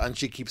 So, and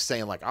she keeps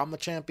saying like, I'm the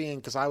champion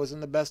because I was in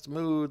the best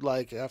mood,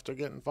 like after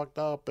getting fucked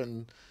up,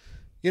 and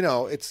you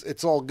know,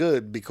 it's all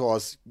good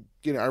because,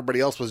 you know, everybody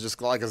else was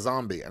just like a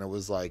zombie, and it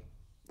was like,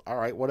 all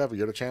right, whatever,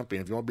 you're the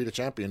champion. If you want to be the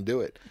champion,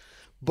 do it.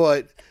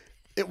 But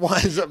it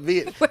winds up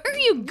being, Where are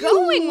you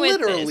going with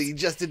this? literally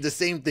just did the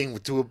same thing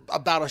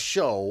about a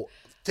show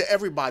to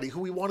everybody who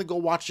we want to go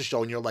watch the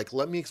show, and you're like,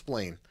 let me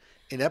explain.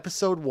 In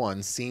episode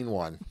 1, scene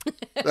 1.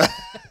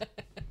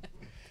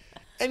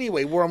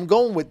 Anyway, where I'm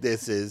going with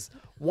this is,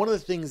 one of the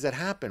things that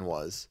happened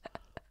was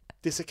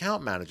this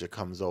account manager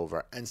comes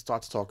over and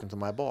starts talking to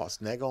my boss,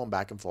 and they're going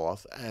back and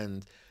forth,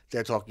 and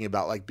they're talking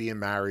about like being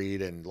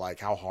married and like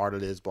how hard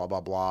it is, blah,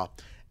 blah, blah.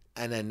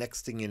 And then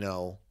next thing you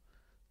know,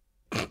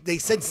 they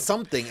said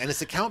something, and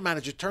this account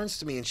manager turns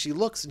to me, and she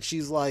looks, and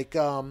she's like,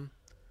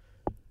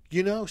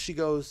 you know, she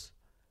goes,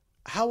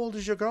 how old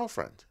is your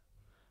girlfriend?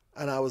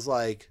 And I was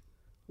like,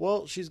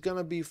 well, she's going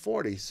to be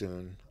 40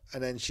 soon.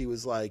 And then she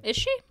was like, Is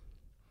she?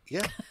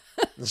 Yeah,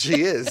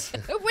 she is.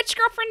 Which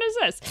girlfriend is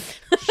this?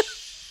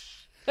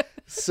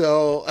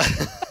 So,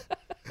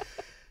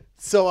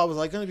 so I was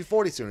like, going to be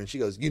 40 soon. And she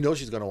goes, you know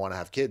she's going to want to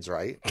have kids,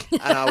 right?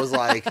 And I was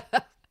like,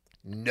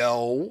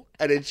 no.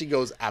 And then she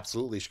goes,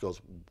 absolutely. She goes,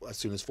 as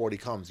soon as 40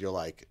 comes, you're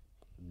like,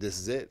 this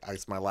is it.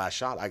 It's my last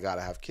shot. I got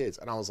to have kids.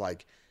 And I was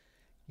like,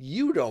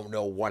 you don't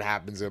know what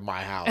happens in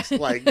my house.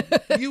 Like,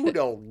 you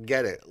don't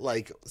get it.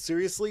 Like,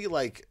 seriously?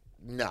 Like,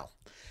 no.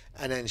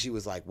 And then she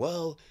was like,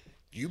 well,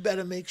 you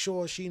better make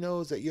sure she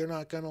knows that you're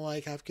not going to,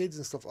 like, have kids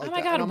and stuff like that. Oh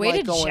my God, And I'm way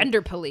like to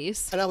gender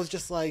police. And I was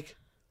just like,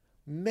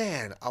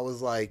 man, I was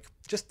like,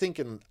 just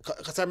thinking,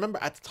 because I remember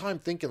at the time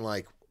thinking,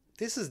 like,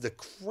 this is the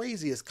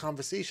craziest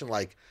conversation.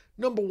 Like,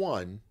 number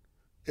one,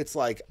 it's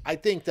like, I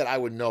think that I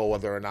would know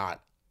whether or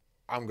not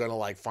I'm going to,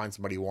 like, find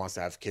somebody who wants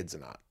to have kids or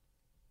not.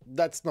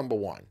 That's number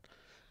one.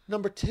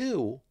 Number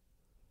two,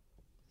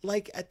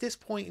 like, at this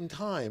point in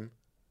time,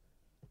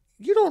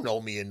 you don't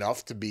know me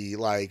enough to be,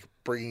 like,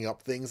 bringing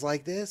up things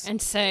like this.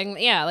 And saying,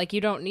 yeah, like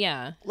you don't,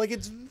 yeah. Like,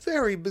 it's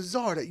very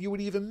bizarre that you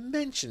would even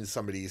mention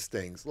some of these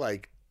things.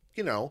 Like,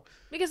 you know.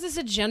 Because it's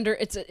a gender,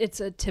 it's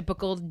a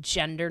typical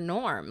gender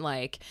norm.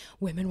 Like,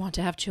 women want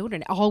to have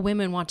children. All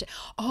women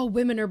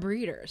are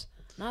breeders.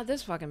 Not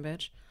this fucking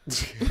bitch.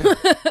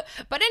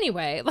 But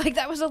anyway, like,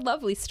 that was a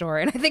lovely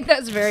story, and I think that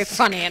was very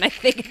funny, and I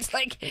think it's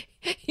like,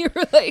 you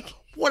were like...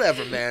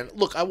 Whatever, man.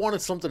 Look, I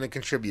wanted something to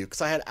contribute,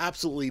 because I had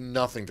absolutely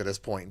nothing to this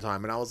point in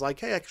time, and I was like,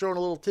 hey, I can throw in a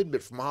little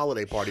tidbit from a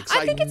holiday party, because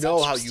I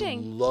know how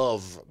you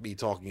love me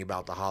talking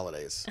about the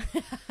holidays.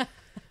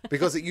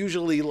 Because it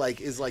usually,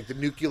 like, is like the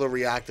nuclear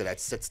reactor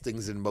that sets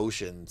things in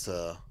motion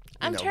to...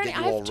 I've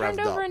turned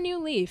over a new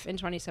leaf in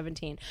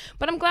 2017,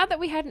 but I'm glad that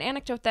we had an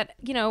anecdote that,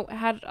 you know,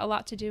 had a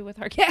lot to do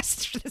with our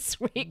guest this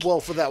week.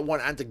 Well, for that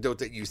one anecdote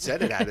that you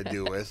said it had to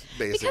do with,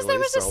 basically. Because there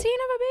was a scene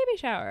of a baby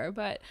shower,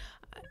 but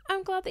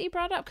I'm glad that you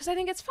brought it up because I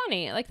think it's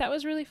funny. Like, that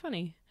was really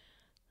funny.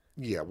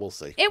 Yeah, we'll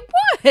see. It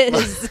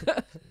was.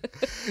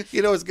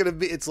 You know,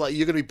 it's like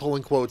you're going to be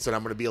pulling quotes and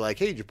I'm going to be like,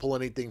 hey, did you pull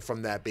anything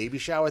from that baby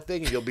shower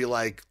thing? And you'll be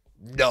like,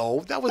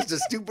 no, that was the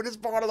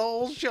stupidest part of the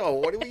whole show.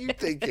 What were you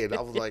thinking?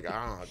 I was like,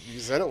 you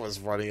said it was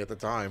funny at the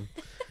time.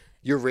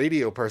 Your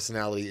radio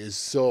personality is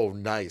so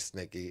nice,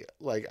 Nikki.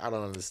 Like, I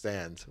don't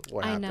understand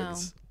what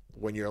happens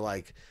when you're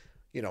like,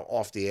 you know,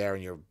 off the air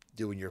and you're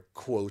doing your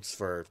quotes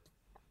for,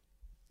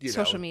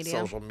 social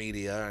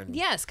media. And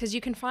yes, because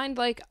you can find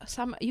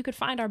you could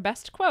find our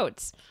best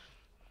quotes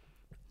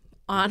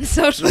on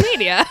social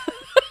media.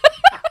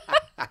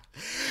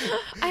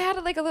 I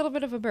had like a little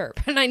bit of a burp,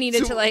 and I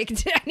needed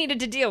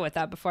to deal with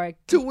that before I.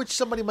 To which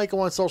somebody might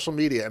go on social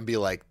media and be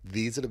like,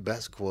 "These are the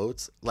best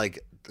quotes." Like,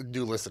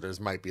 new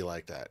listeners might be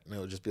like that, and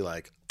it'll just be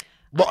like,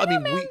 "Well, I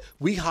mean,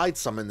 we hide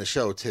some in the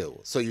show too,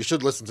 so you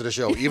should listen to the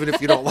show, even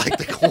if you don't like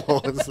the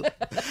quotes.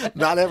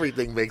 Not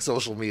everything makes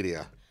social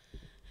media."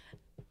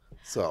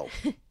 So.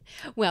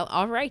 Well,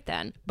 all right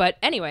then. But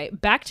anyway,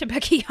 back to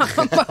Becky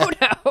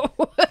Yamamoto.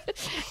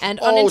 And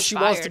uninspired. She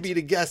wants to be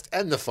the guest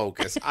and the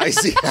focus. I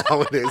see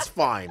how it is.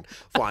 Fine.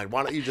 Why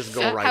don't you just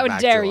go right back to her? How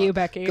dare you,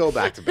 Becky? Go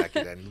back to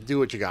Becky then. Do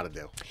what you got to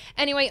do.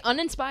 Anyway,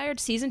 Uninspired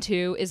Season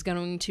 2 is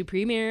going to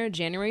premiere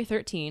January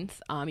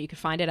 13th. You can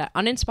find it at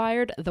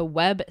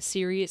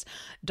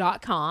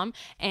uninspiredthewebseries.com.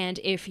 And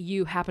if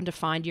you happen to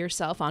find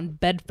yourself on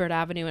Bedford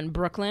Avenue in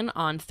Brooklyn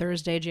on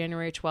Thursday,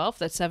 January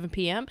 12th at 7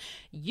 p.m.,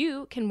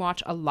 you can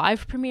watch a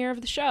live premiere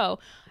of the show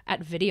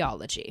at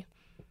Videology.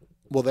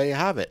 Well, there you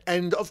have it.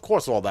 And, of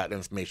course, all that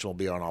information will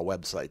be on our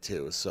website,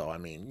 too. So, I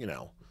mean, you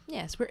know.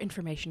 Yes, we're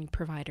information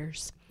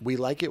providers. We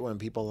like it when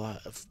people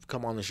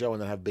come on the show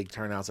and then have big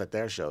turnouts at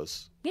their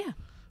shows. Yeah.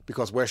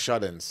 Because we're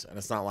shut-ins, and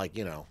it's not like,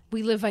 you know.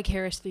 We live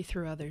vicariously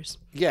through others.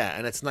 Yeah,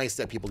 and it's nice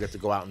that people get to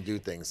go out and do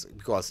things.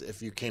 Because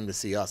if you came to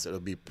see us, it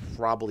would be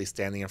probably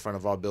standing in front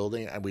of our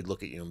building, and we'd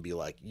look at you and be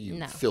like,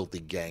 you filthy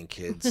gang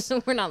kids.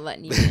 We're not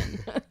letting you in.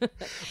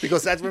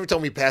 Because that's every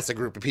time we pass a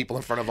group of people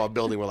in front of our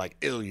building, we're like,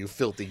 ew, you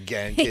filthy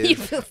gang kids. You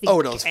filthy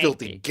those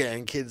filthy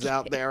gang kids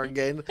out there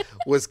again.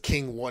 Was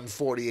King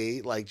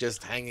 148, like,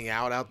 just hanging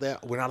out there?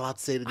 We're not allowed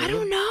to say the name? I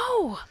don't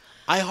know.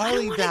 I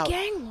highly doubt. A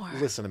gang war.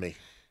 Listen to me.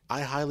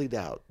 I highly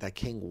doubt that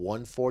King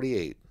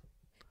 148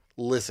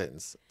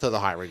 listens to the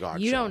High Regard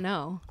You show. don't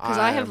know. Because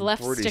I have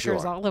left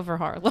stickers all over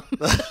Harlem.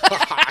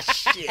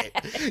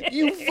 Shit.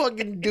 You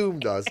fucking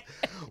doomed us.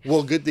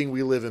 Well, good thing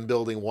we live in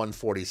building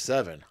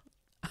 147.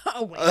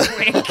 Oh,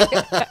 wink.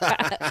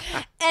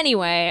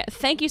 Anyway,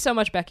 thank you so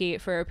much, Becky,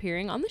 for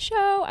appearing on the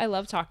show. I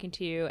love talking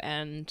to you,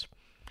 and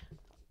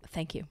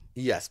thank you.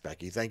 Yes,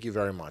 Becky, thank you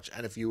very much.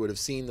 And if you would have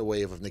seen the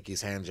wave of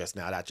Nikki's hand just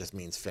now, that just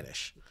means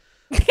finish.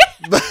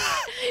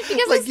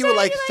 Like you were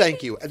like,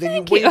 thank you. And then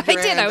you waved your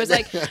hand. I was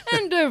like,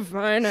 and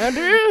fine, I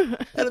do.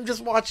 And I'm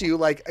just watching you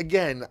like,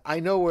 again,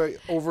 I know we're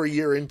over a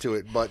year into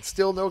it, but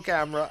still no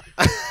camera.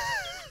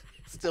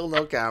 Still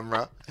no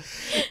camera.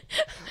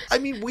 I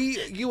mean,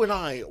 you and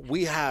I,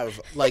 we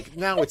have, like,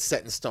 now it's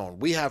set in stone.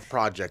 We have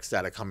projects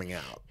that are coming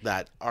out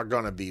that are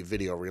going to be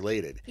video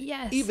related.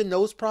 Yes. Even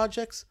those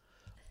projects,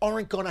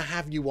 aren't going to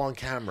have you on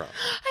camera.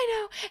 I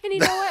know. And you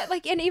know what?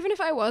 Like, and even if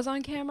I was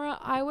on camera,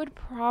 I would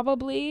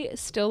probably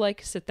still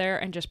like sit there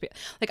and just be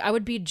like, I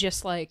would be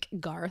just like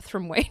Garth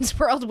from Wayne's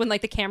World when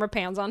like the camera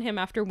pans on him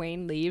after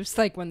Wayne leaves,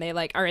 like when they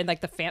like are in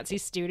like the fancy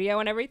studio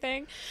and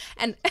everything.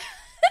 And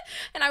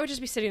and I would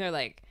just be sitting there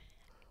like,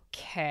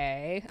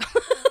 okay.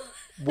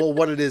 Well,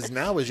 what it is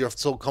now is you're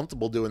so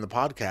comfortable doing the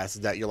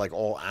podcast that you're like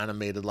all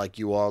animated like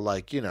you are,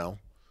 like, you know,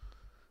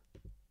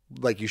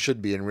 like you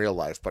should be in real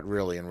life, but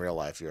really in real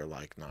life you're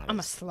like not. I'm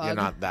a slug. You're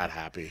not that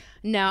happy.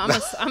 No,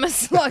 I'm a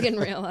slug in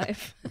real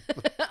life.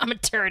 I'm a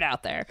turd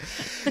out there.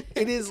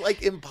 It is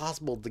like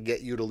impossible to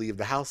get you to leave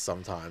the house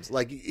sometimes.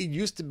 Like it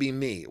used to be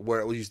me,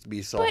 where it used to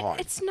be so But hard.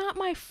 it's not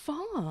my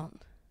fault.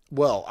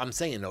 Well, I'm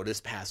saying, though,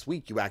 this past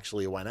week you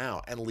actually went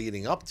out, and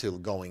leading up to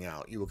going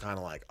out, you were kind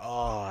of like,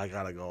 oh, I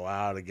gotta go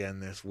out again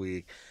this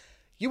week.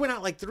 You went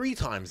out like 3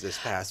 times this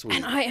past week.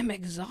 And I am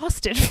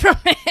exhausted from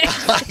it.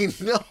 I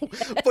know,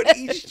 but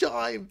each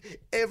time,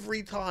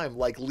 every time,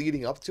 like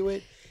leading up to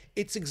it,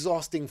 it's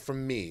exhausting for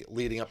me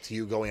leading up to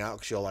you going out,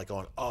 because you're like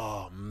going,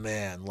 oh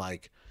man,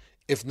 like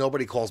if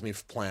nobody calls me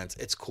for plans,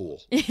 it's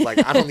cool.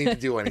 Like I don't need to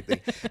do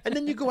anything. And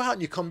then you go out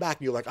and you come back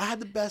and you're like, I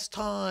had the best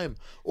time.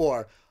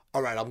 Or,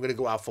 all right, I'm going to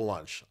go out for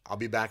lunch. I'll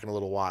be back in a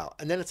little while.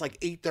 And then it's like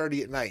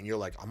 8:30 at night and you're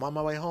like, I'm on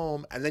my way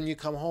home. And then you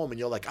come home and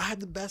you're like, I had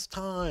the best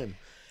time.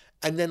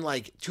 And then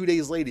like 2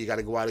 days later, you got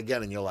to go out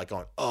again and you're like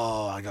going,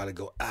 oh, I got to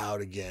go out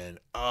again.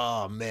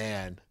 Oh,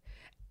 man.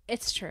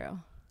 It's true.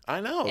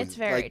 I know. It's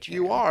very like, true.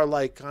 You are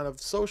like kind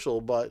of social,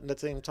 but at the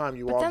same time,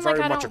 you are then, like,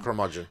 very I much a don't-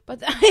 curmudgeon.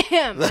 But I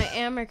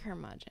am a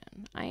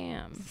curmujaan. I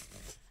am.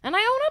 And I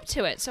own up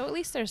to it. So at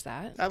least there's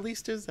that. At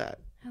least there's that.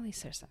 At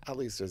least there's that. At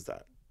least there's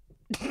that.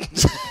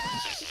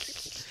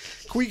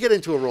 Can we get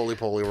into a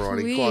roly-poly,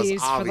 Ronnie? Because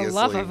Please, for the obviously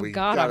love of we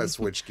God. gotta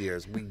switch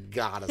gears. We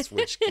gotta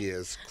switch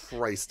gears.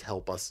 Christ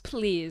help us.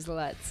 Please,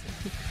 let's.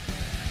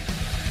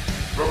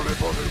 Roly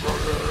poly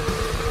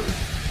rolly.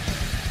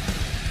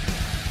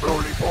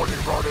 Roly poly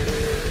rolly.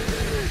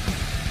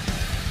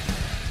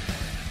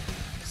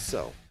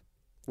 So,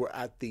 we're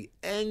at the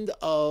end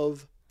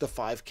of the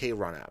 5K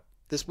run out.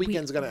 This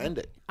weekend's gonna end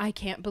it. I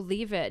can't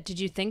believe it. Did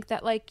you think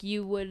that like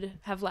you would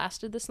have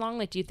lasted this long?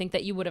 Like, do you think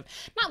that you would have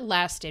not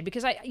lasted?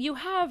 Because you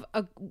have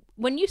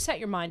when you set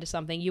your mind to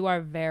something, you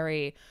are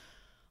very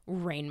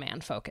Rain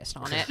Man focused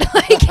on it.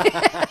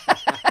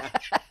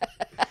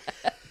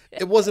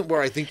 It wasn't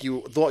where I think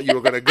you thought you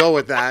were gonna go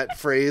with that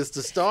phrase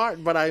to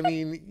start, but I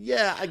mean,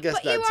 yeah, I guess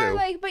But that you too. are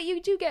like, but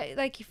you do get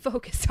like you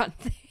focus on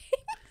things.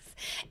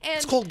 And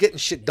It's called getting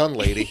shit done,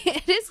 lady.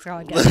 it is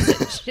called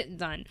getting shit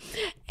done.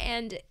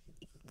 And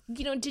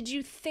you know, did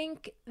you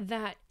think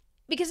that,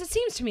 because it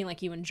seems to me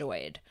like you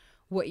enjoyed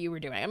what you were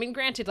doing. I mean,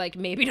 granted, like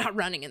maybe not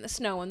running in the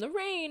snow and the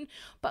rain,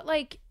 but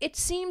like it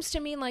seems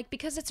to me like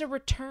because it's a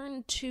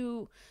return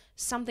to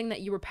something that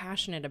you were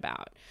passionate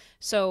about.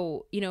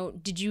 So, you know,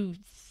 did you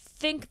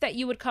think that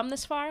you would come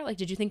this far? Like,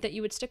 did you think that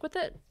you would stick with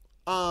it?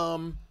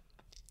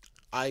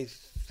 I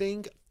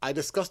think I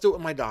discussed it with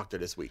my doctor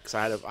this week,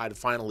 so I'd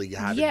finally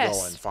had to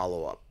go and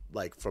follow up,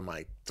 like for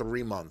my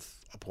 3-month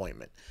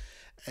appointment,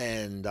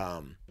 and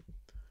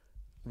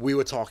we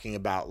were talking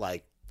about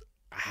like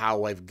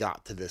how I've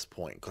got to this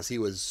point, because he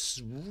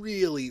was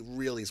really,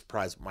 really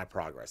surprised with my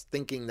progress,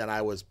 thinking that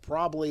I was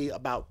probably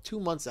about 2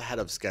 months ahead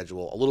of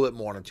schedule, a little bit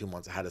more than 2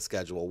 months ahead of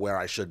schedule, where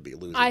I should be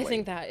losing I weight.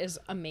 think that is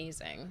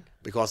amazing.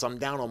 Because I'm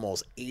down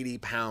almost 80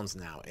 pounds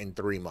now in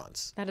 3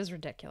 months. That is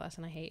ridiculous,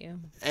 and I hate you.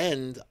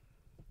 And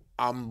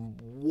I'm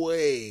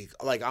way,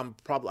 like, I'm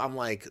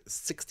like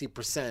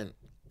 60%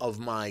 of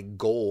my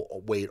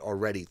goal weight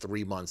already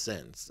 3 months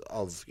in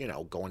of, you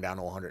know, going down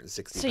to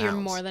 160 So pounds.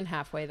 you're more than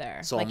halfway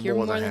there. So like I'm you're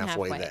more more than than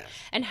halfway halfway there.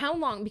 And how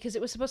long? Because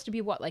it was supposed to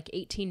be what, like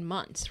 18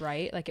 months,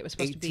 right? Like it was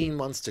supposed to 18 be.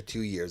 months to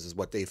 2 years is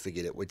what they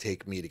figured it would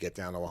take me to get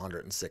down to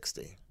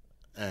 160.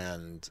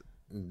 And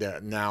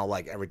now,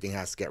 like, everything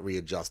has to get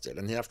readjusted.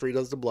 And after he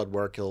does the blood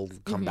work, he'll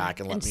come back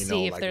and let And me see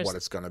know, if like, there's- what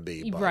it's going to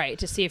be. But Right,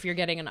 to see if you're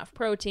getting enough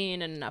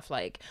protein and enough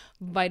like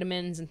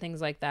vitamins and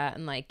things like that,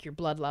 and like your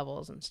blood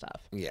levels and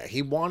stuff. yeah,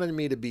 he wanted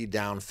me to be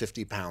down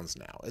 50 pounds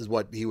now, is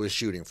what he was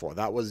shooting for.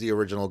 That was the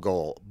original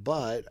goal.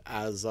 But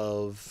as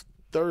of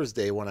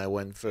Thursday, when I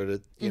went for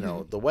the, you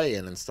know, the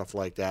weigh-in and stuff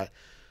like that,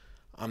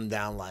 I'm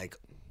down like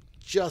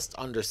just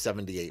under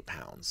 78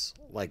 pounds,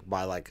 like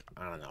by like,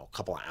 I don't know, a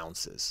couple of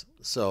ounces.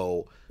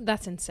 So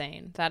That's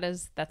insane.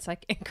 That's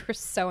like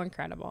so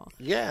incredible.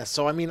 yeah,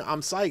 so I mean,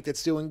 I'm psyched.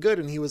 It's doing good.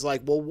 And he was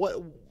like, well,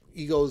 what?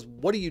 He goes,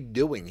 what are you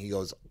doing? He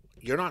goes,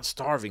 you're not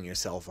starving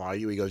yourself, are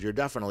you? He goes, you're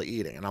definitely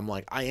eating. And I'm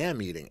like, I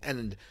am eating.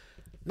 And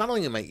not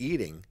only am I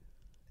eating,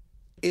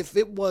 if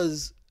it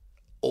was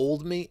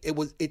old me,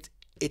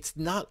 it's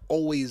not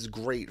always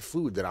great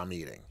food that I'm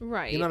eating.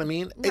 Right. You know what I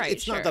mean? Right,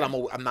 It's not that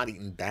sure. I'm not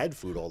eating bad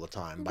food all the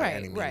time by Right,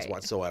 any means right.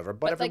 whatsoever. But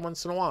But, every like-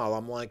 once in a while,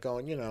 I'm like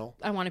going, you know.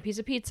 I want a piece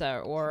of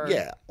pizza or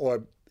Yeah,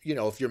 or, you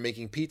know, if you're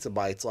making pizza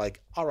bites, like,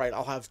 all right,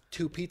 I'll have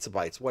 2 pizza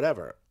bites,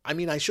 whatever. I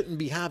mean, I shouldn't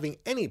be having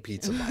any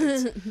pizza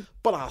bites,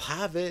 but I'll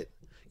have it.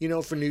 You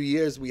know, for New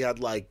Year's, we had,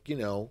 like, you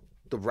know,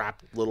 the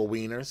wrapped little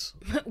wieners.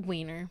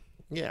 wiener.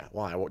 Yeah,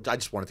 well, I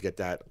just wanted to get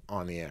that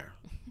on the air,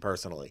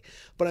 personally.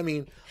 But I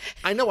mean,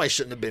 I know I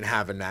shouldn't have been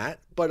having that,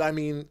 but I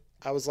mean,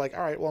 I was like,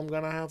 all right, well, I'm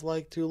going to have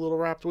like 2 little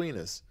wrapped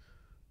wieners.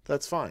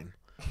 That's fine.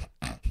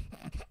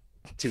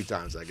 2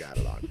 times I got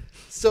it on.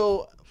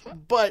 So,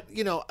 but,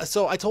 you know,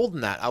 so I told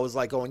him that. I was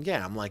like going,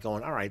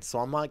 all right, so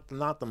I'm like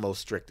not the most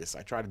strictest.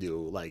 I try to do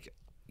like,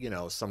 you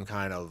know, some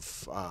kind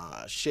of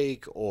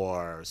shake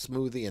or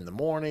smoothie in the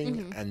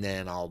morning, and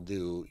then I'll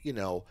do, you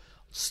know,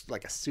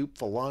 like a soup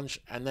for lunch,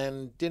 and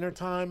then dinner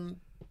time,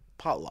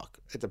 potluck.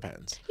 It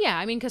depends. Yeah,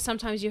 I mean, because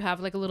sometimes you have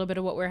like a little bit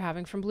of what we're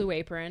having from Blue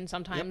Apron.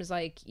 Sometimes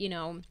like, you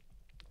know,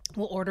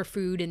 we'll order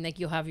food and like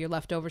you'll have your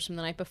leftovers from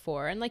the night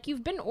before, and like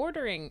you've been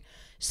ordering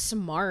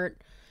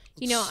smart.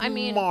 You know, I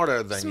mean,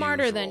 smarter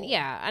than usual.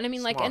 yeah. And I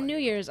mean, like Smart. on New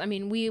Year's, I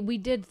mean, we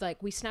did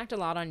like we snacked a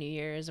lot on New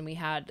Year's, and we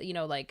had, you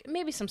know, like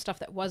maybe some stuff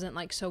that wasn't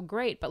like so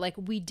great, but like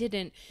we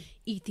didn't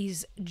eat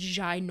these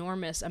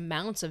ginormous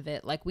amounts of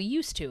it like we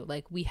used to.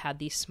 Like we had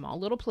these small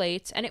little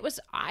plates, and it was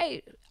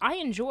I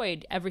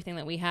enjoyed everything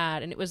that we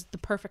had, and it was the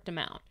perfect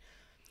amount.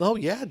 Oh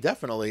yeah,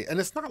 definitely. And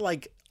it's not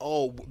like,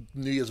 oh,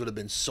 New Year's would have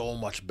been so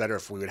much better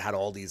if we would have had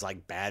all these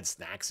like bad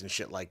snacks and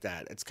shit like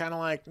that. It's kind of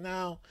like,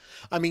 no.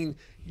 I mean,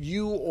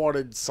 you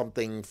ordered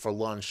something for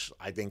lunch,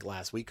 I think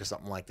last week or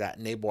something like that,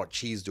 and they bought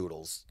cheese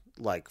doodles,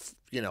 like,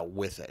 you know,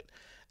 with it.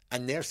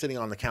 And they're sitting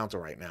on the counter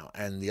right now.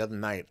 And the other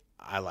night,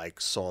 I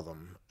like saw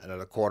them, and at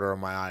a corner of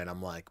my eye, and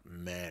I'm like,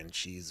 man,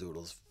 cheese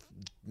doodles.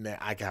 Man,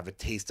 I can have a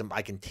taste them.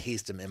 I can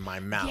taste them in my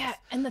mouth. Yeah,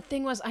 and the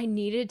thing was, I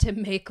needed to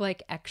make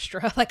like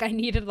extra. Like I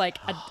needed like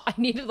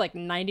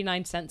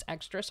 99 cents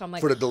extra. So I'm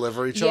like, For the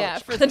delivery charge? Yeah,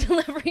 for the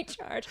delivery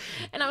charge.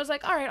 And I was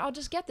like, all right, I'll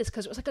just get this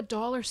because it was like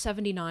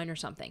 $1.79 or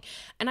something.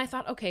 And I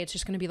thought, okay, it's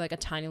just gonna be like a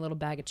tiny little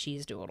bag of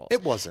cheese doodles.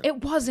 It wasn't.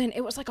 It wasn't.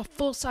 It was like a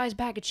full size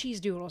bag of cheese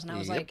doodles, and I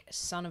was Yep. like,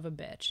 son of a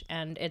bitch.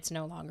 And it's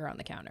no longer on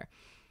the counter.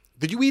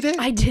 Did you eat it?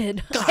 I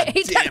did. God I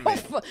ate damn that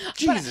it. whole,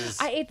 Jesus.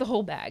 I ate the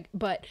whole bag,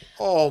 but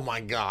Oh my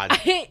God.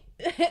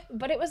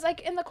 but it was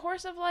like in the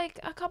course of like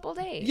a couple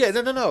days. Yeah,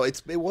 no.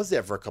 It was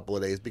there for a couple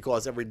of days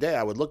because every day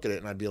I would look at it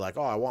and I'd be like,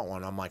 oh, I want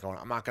one. I'm like,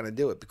 I'm not going to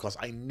do it because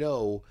I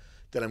know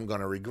that I'm going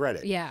to regret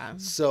it. Yeah.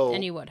 So,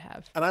 And you would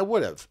have. and I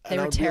would have. They And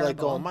were I would be like,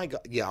 terrible. oh my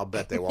God. Yeah, I'll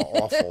bet they were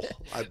awful.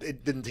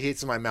 It didn't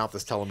taste in my mouth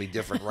is telling me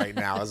different right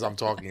now as I'm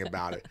talking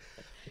about it.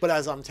 But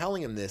as I'm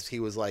telling him this, he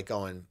was like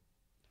going,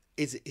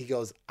 he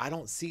goes, I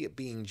don't see it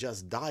being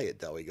just diet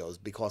though. He goes,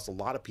 because a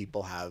lot of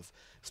people have,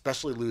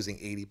 especially losing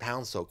 80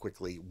 pounds so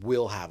quickly,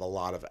 will have a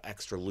lot of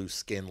extra loose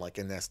skin like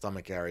in their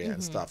stomach area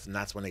and stuff. And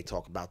that's when they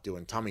talk about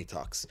doing tummy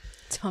tucks.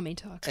 Tummy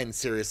tuck. And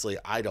seriously,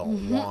 I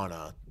don't want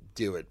to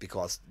do it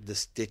because the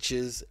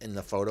stitches in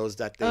the photos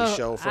that they Oh,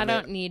 show from I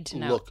don't it need to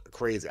know. look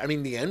crazy. I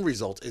mean, the end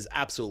result is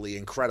absolutely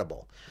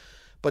incredible.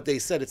 But they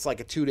said it's like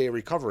a 2-day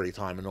recovery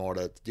time in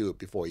order to do it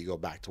before you go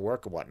back to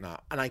work and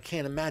whatnot. And I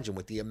can't imagine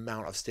with the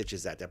amount of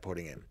stitches that they're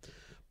putting in.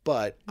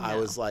 But I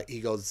was like, he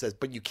goes and says,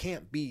 but you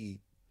can't be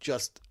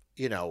just,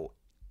 you know,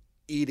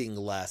 eating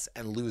less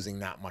and losing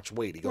that much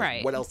weight. He goes,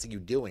 Right. what else are you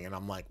doing? And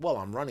I'm like, well,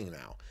 I'm running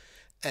now.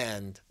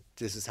 And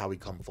this is how we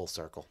come full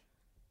circle.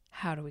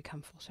 How do we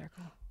come full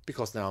circle?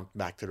 Because now I'm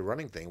back to the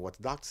running thing, what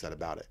the doctor said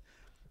about it,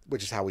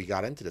 which is how we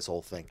got into this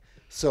whole thing.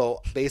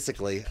 So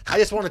basically, I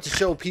just wanted to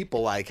show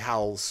people like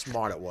how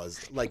smart it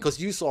was. Like, because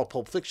you saw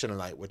Pulp Fiction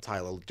tonight with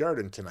Tyler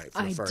Durden tonight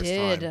for the first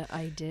time.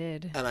 I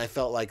did. And I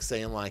felt like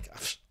saying like,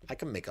 I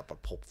can make up a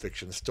Pulp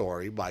Fiction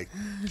story by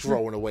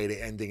throwing away the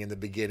ending in the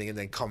beginning and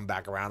then come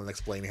back around and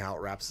explaining how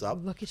it wraps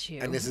up. Look at you.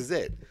 And this is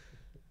it.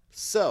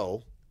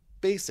 So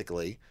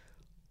basically,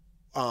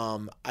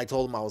 I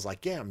told him, I was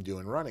like, yeah, I'm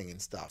doing running and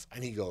stuff.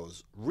 And he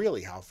goes,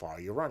 really, how far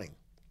are you running?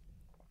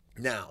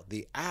 Now,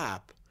 the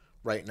app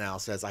right now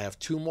says I have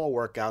 2 more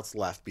workouts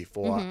left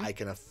before I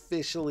can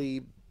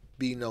officially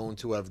be known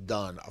to have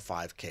done a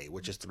 5K,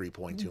 which is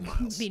 3.2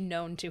 miles. Be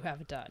known to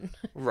have done.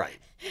 Right.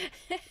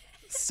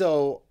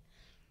 So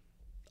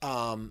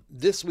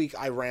this week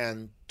I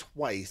ran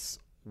twice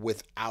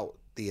without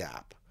the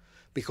app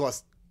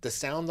because the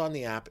sound on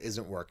the app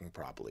isn't working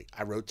properly.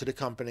 I wrote to the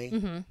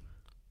company.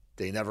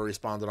 They never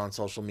responded on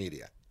social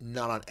media.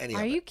 Not on any of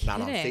Are it. you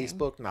Not on kidding?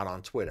 Facebook, not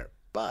on Twitter.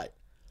 But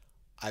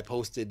I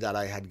posted that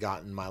I had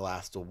gotten my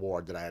last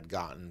award that I had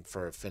gotten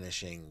for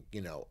finishing,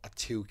 you know, a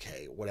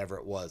 2K, whatever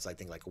it was, I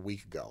think like a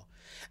week ago.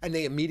 And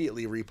they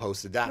immediately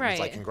reposted that. And it's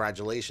like, Right.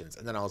 congratulations.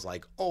 And then I was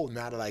like, oh,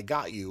 now that I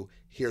got you,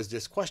 here's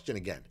this question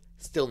again.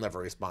 Still never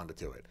responded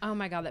to it. Oh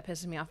my God, that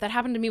pisses me off. That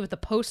happened to me with the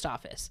post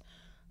office.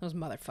 Those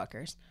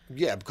motherfuckers.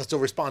 Yeah, because they'll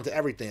respond to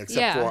everything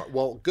except Yeah. for,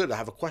 well, good, I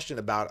have a question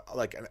about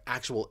like an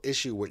actual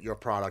issue with your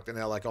product. And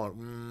they're like, oh,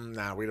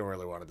 nah, we don't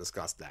really want to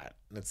discuss that.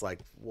 And it's like,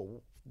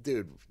 well,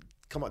 dude,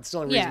 come on. It's the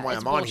only reason Yeah, why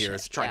it's I'm on here bullshit.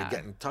 is to try Yeah. to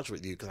get in touch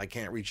with you because I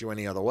can't reach you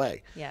any other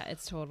way. Yeah,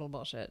 it's total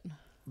bullshit.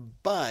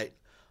 But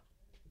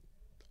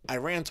I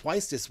ran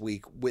twice this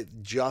week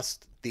with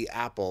just the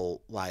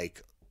Apple,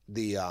 like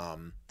the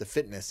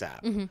fitness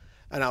app.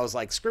 And I was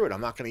like, screw it,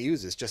 I'm not going to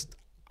use this.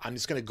 I'm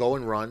just going to go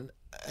and run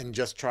and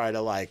just try to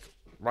like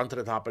run to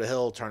the top of the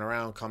hill, turn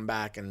around, come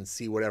back and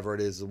see whatever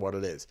it is what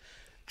it is.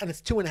 And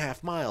it's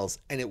 2.5 miles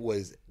and it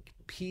was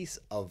piece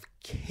of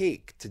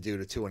cake to do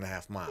the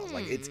 2.5 miles.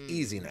 Like, it's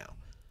easy now.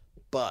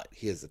 But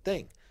here's the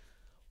thing.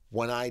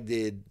 When I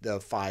did the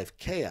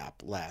 5K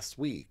app last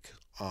week,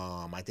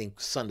 I think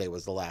Sunday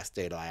was the last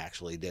day that I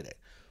actually did it.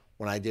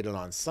 When I did it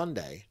on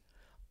Sunday,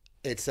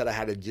 it said I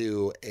had to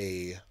do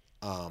a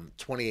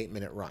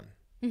 28-minute run.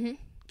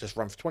 Just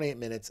run for 28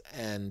 minutes,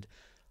 and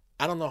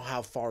I don't know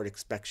how far it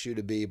expects you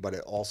to be, but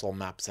it also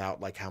maps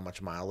out like how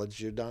much mileage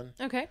you've done.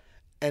 Okay.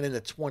 And in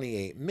the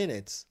 28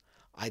 minutes,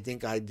 I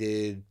think I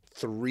did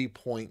the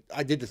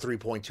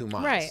 3.2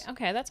 miles. Right.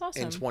 Okay, that's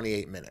awesome. In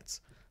 28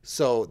 minutes.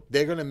 So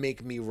they're going to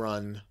make me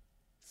run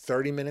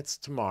 30 minutes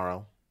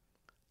tomorrow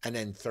and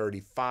then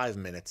 35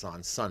 minutes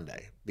on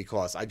Sunday,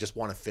 because I just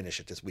want to finish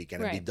it this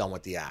weekend and be done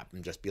with the app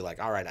and just be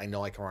like, all right, I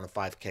know I can run a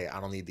 5K. I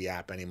don't need the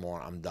app anymore.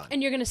 I'm done.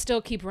 And you're going to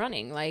still keep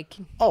running, like...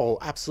 Oh,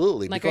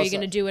 absolutely. Like, are you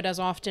going to do it as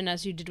often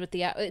as you did with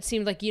the app? It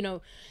seemed like, you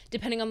know,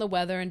 depending on the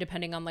weather and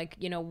depending on, like,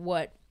 you know,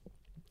 what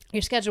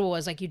your schedule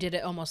was, like, you did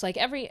it almost like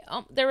every...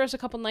 there was a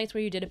couple nights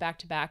where you did it back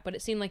to back, but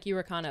it seemed like you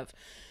were kind of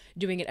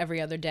doing it every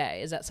other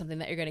day. Is that something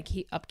that you're going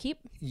to upkeep?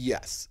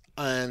 Yes.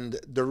 And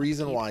the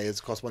reason why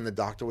is because when the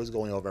doctor was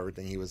going over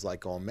everything, he was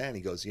like, oh, man,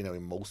 he goes, you know,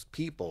 most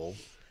people,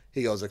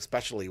 he goes,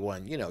 especially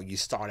when, you know, you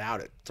start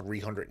out at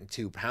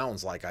 302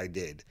 pounds like I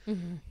did,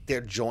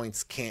 their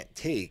joints can't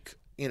take,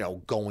 you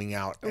know, going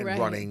out and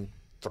running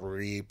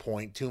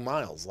 3.2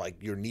 miles.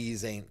 Like, your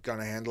knees ain't going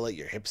to handle it.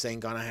 Your hips ain't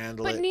going to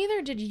handle it. But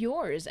neither did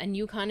yours. And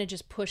you kind of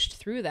just pushed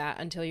through that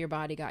until your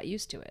body got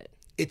used to it.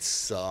 It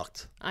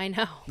sucked. I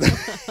know.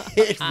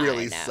 It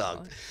really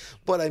sucked.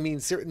 But I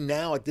mean,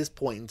 now at this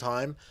point in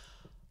time,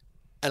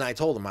 and I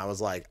told him, I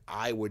was like,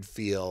 I would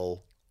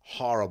feel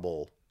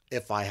horrible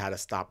if I had to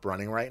stop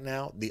running right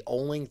now. The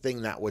only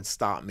thing that would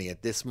stop me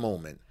at this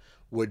moment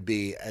would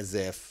be as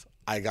if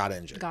I got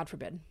injured. God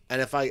forbid.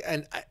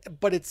 And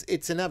but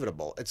it's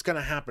inevitable. It's going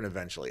to happen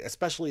eventually,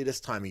 especially this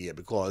time of year,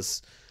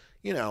 because,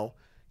 you know,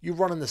 you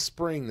run in the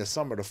spring, the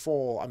summer, the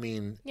fall. I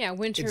mean, yeah,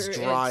 winter. It's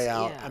dry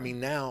out. Yeah. I mean,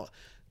 now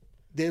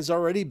there's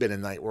already been a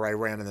night where I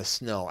ran in the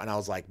snow, and I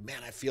was like, man,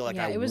 I feel like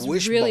I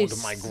wishboned really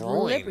my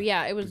groin.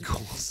 Yeah, it was.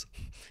 Because,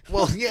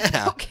 well,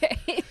 yeah.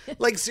 Okay.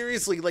 Like,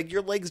 seriously, like,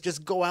 your legs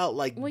just go out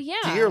like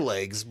deer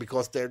legs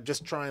because they're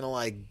just trying to,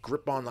 like,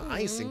 grip on the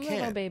ice and can't.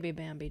 Little baby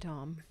Bambi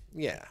Tom.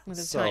 Yeah. With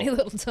a tiny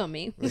little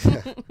tummy.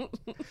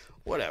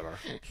 Whatever.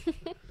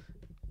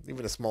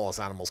 Even the smallest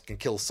animals can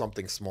kill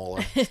something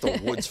smaller. It's the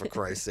woods, for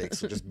Christ's sake,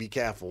 so just be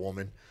careful,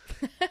 woman.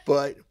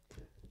 But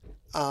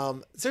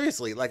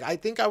seriously, like, I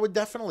think I would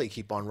definitely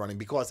keep on running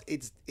because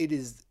it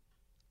is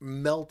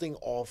melting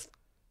off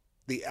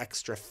the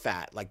extra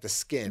fat, like the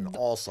skin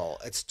also.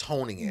 It's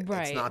toning it.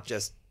 Right. It's not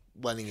just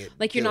letting it...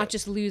 Like, you're not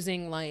just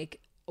losing, like,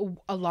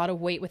 a lot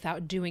of weight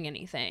without doing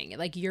anything.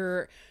 Like,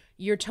 you're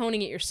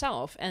toning it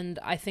yourself, and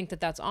I think that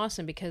that's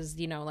awesome because,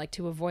 you know, like,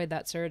 to avoid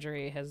that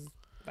surgery has...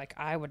 Like,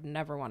 I would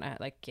never want to,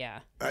 like,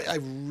 yeah. I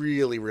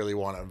really, really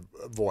want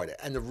to avoid it.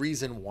 And the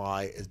reason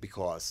why is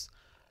because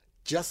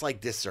just like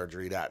this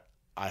surgery that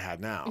I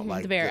had now.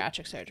 Like the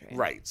bariatric surgery.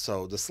 Right.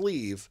 So the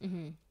sleeve,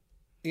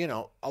 you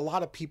know, a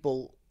lot of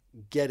people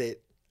get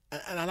it,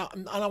 and I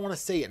don't want to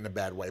say it in a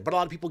bad way, but a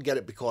lot of people get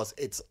it because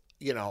it's,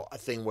 you know, a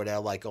thing where they're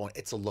like, oh,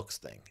 it's a looks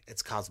thing.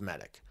 It's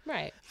cosmetic.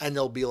 Right. And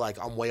they'll be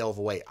like, I'm way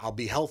overweight. I'll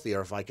be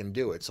healthier if I can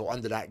do it. So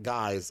under that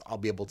guise, I'll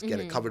be able to get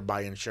it covered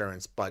by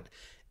insurance. But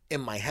in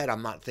my head,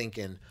 I'm not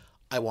thinking,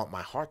 I want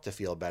my heart to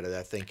feel better.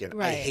 They're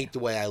thinking, I hate the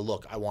way I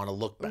look. I want to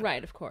look better.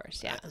 Right, of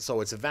course, yeah.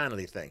 So it's a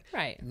vanity thing.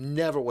 Right.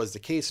 Never was the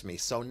case for me.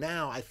 So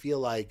now I feel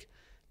like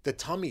the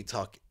tummy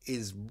tuck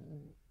is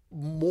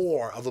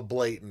more of a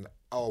blatant,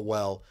 oh,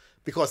 well,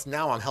 because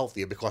now I'm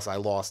healthier because I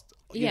lost,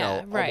 you know,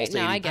 almost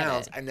 80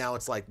 pounds. And now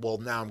it's like, well,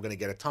 now I'm going to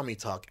get a tummy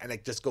tuck. And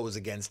it just goes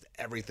against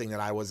everything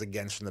that I was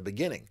against from the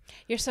beginning.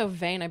 You're so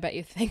vain. I bet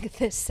you think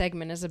this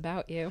segment is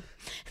about you.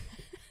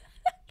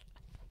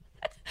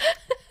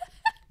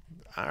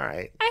 All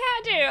right.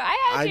 I had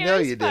to. I know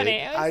you did.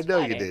 I know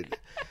you did.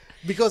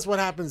 Because what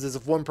happens is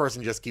if one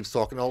person just keeps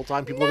talking the whole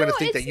time, people are going to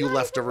think that you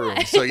left the room.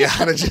 So you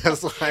had to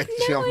just like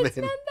jump in. No, it's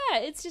not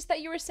that. It's just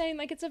that you were saying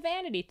like it's a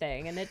vanity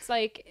thing. And it's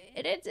like,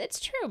 it's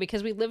true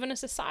because we live in a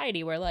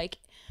society where like,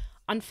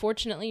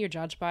 unfortunately, you're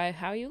judged by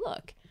how you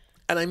look.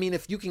 And I mean,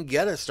 if you can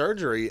get a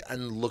surgery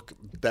and look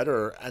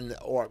better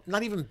or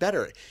not even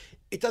better,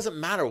 it doesn't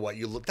matter what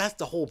you look. That's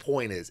the whole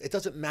point is it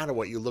doesn't matter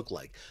what you look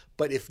like.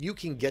 But if you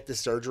can get the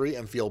surgery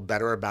and feel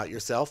better about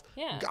yourself,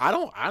 I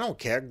don't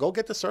care. Go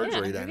get the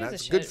surgery then.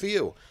 That's good for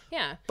you.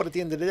 Yeah. But at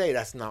the end of the day,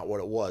 that's not what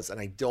it was. And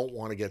I don't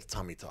want to get the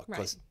tummy tuck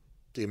because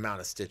the amount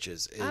of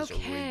stitches is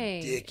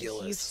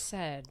ridiculous. You've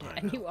said,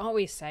 and you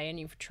always say, and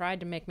you've tried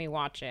to make me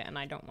watch it, and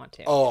I don't want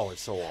to. Oh,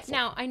 it's so awful.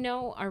 Now, I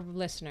know our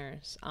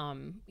listeners,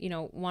 you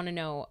know, want to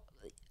know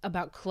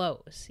about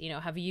clothes. You know,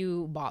 have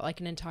you bought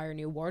like an entire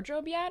new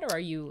wardrobe yet, or are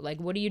you like,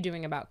 what are you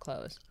doing about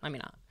clothes? I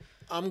mean,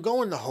 I'm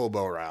going the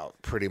hobo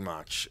route pretty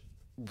much.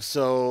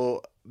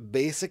 So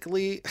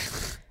basically,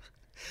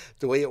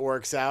 the way it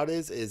works out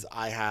is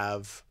I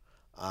have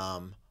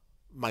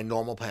my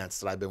normal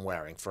pants that I've been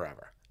wearing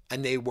forever.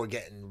 and they were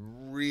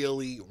getting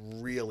really,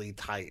 really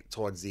tight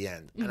towards the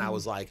end. And I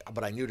was like,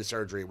 but I knew the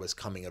surgery was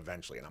coming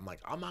eventually. And I'm like,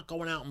 I'm not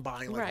going out and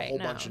buying like a whole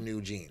bunch of new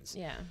jeans.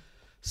 Yeah.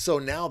 So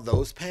now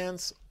those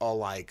pants are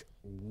like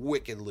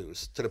wicked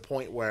loose to the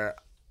point where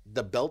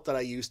the belt that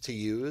I used to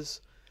use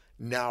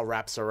now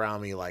wraps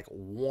around me like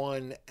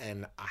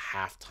 1.5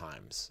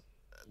 times.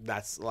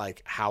 That's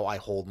like how I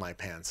hold my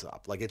pants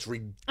up. Like, it's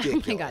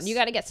ridiculous. Oh my God, you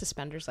got to get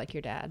suspenders like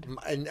your dad.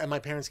 And my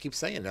parents keep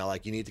saying, they're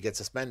like, you need to get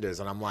suspenders.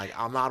 And I'm like,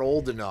 I'm not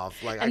old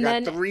enough. Like, And I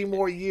got then- 3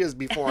 more years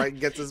before I can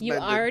get suspended.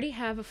 You already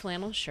have a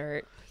flannel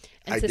shirt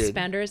and I did.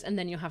 suspenders, and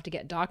then you'll have to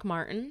get Doc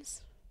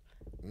Martens,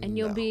 and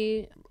you'll No.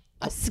 be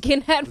a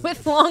skinhead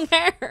with long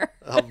hair.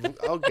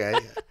 Okay.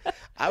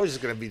 I was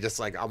just going to be just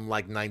like, I'm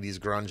like 90s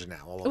grunge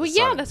now. All of a Well,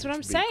 yeah, sudden, that's what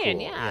which I'm would be saying,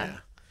 cool. yeah.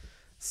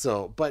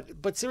 So,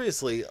 but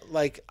seriously,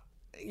 like,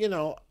 you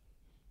know,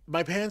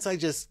 my pants I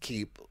just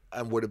keep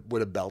and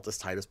with a belt as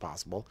tight as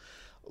possible.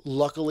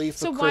 Luckily for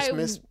So why-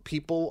 Christmas,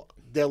 people,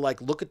 they're like,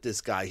 look at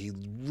this guy. He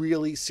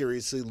really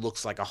seriously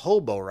looks like a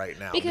hobo right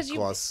now. Because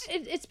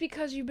it's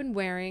because you've been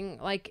wearing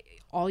like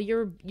all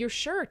your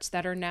shirts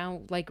that are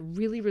now like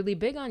really, really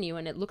big on you,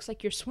 and it looks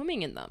like you're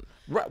swimming in them.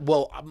 Right,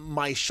 well,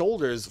 my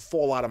shoulders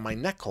fall out of my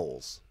neck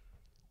holes.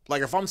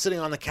 Like, if I'm sitting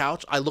on the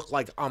couch, I look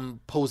like I'm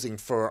posing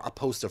for a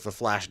poster for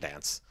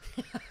Flashdance.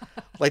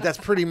 Like, that's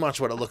pretty much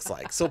what it looks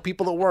like. So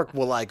people at work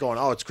were like going,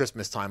 oh, it's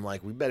Christmas time.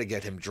 Like, we better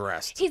get him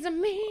dressed. He's a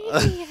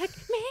maniac, maniac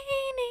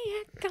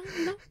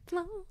on the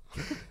floor.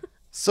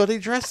 So they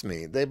dressed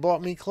me. They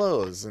bought me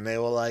clothes. And they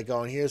were like,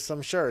 oh, here's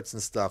some shirts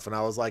and stuff. And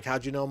I was like,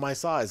 how'd you know my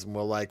size? And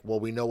we're like, well,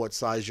 we know what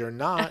size you're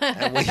not.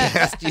 And we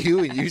asked you,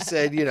 and you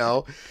said,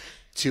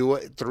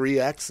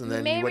 3X. And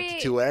then you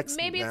went to 2X.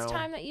 Maybe and it's now-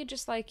 time that you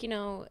just like,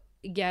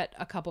 get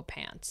a couple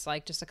pants,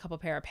 like just a couple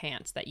pair of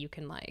pants that you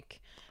can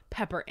like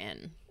pepper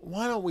in.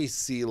 Why don't we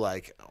see,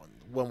 like,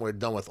 when we're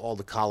done with all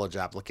the college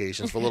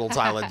applications for little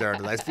Tyler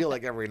Durden? I feel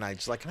like every night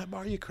she's like, can I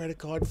borrow your credit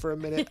card for a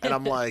minute? And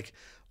I'm like,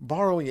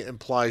 borrowing it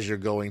implies you're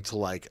going to,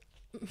 like,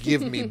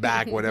 give me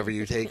back whatever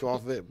you take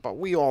off it. But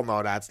we all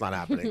know that's not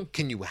happening.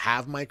 Can you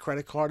have my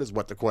credit card is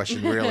what the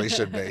question really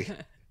should be.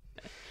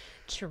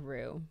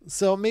 True.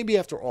 So maybe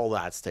after all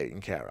that's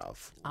taken care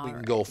of, we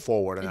can go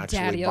forward and actually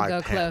Daddy'll buy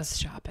go pants. clothes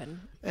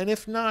shopping. And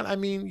if not, I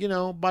mean,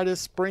 by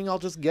this spring, I'll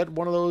just get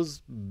one of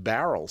those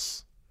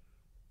barrels.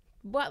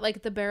 What,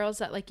 like the barrels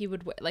that like you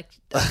would wear, like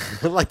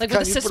like with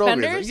kind the you put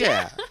over your- suspenders?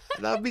 Yeah,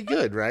 that'd be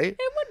good, right?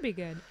 it would be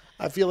good.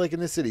 I feel like in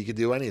the city you could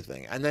do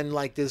anything. And then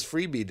like there's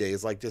freebie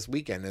days, like this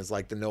weekend is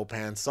like the no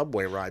pants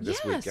subway ride this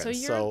Yeah, weekend.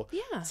 so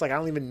It's like I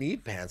don't even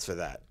need pants for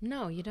that.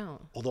 No, you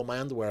don't. Although my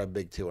underwear are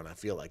big too, and I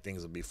feel like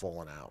things would be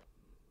falling out.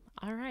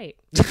 All right.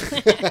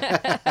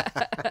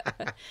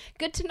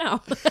 Good to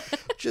know.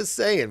 Just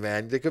saying,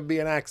 man. There could be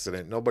an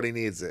accident. Nobody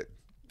needs it.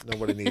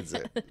 Nobody needs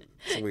it.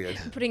 It's weird.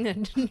 Bringing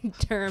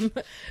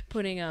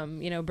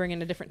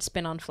a different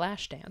spin on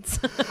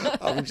Flashdance.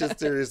 I'm just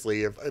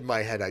seriously, if in my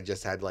head I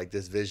just had like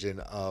this vision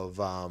of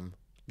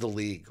the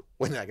League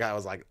when that guy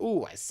was like,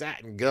 "Ooh, I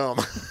sat in gum."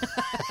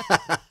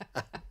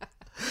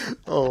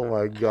 Oh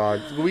my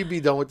God! Can we be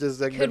done with this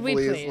segment, Could we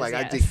please? Like,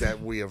 I Yes. think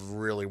that we have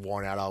really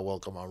worn out our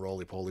welcome on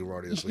Roly Poly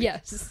Rory this week.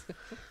 Yes.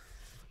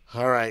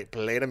 All right,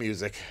 play the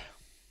music.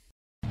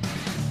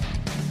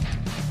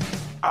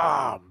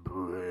 I'm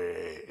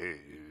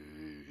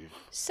brave.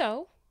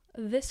 So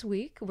this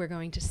week we're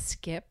going to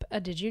skip a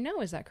Did You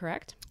Know? Is that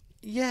correct?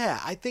 Yeah,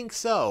 I think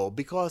so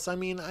because I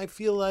mean I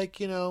feel like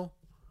I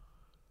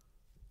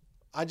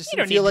just You didn't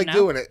don't feel need like to know.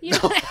 doing it. You-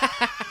 No.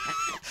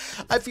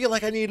 I feel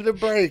like I needed a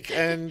break,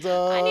 and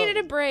I needed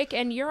a break,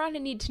 and you're on a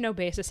need to know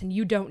basis, and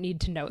you don't need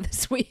to know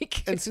this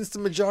week. And since the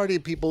majority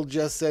of people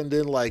just send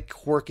in like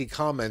quirky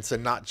comments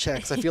and not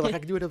checks, I feel like I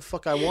can do whatever the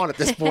fuck I want at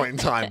this point in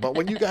time. But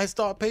when you guys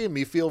start paying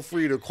me, feel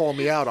free to call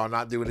me out on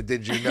not doing a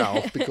Did You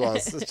Know,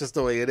 because it's just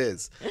the way it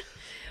is.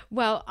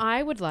 Well,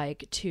 I would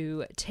like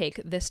to take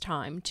this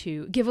time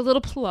to give a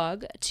little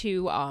plug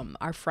to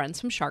our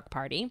friends from Shark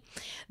Party.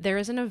 There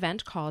is an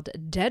event called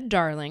Dead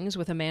Darlings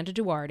with Amanda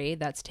Duarte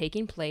that's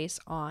taking place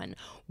on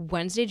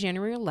Wednesday,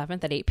 January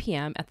 11th at 8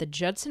 p.m. at the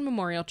Judson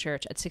Memorial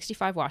Church at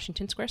 65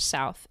 Washington Square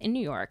South in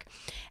New York.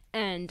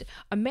 And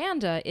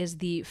Amanda is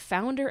the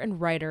founder and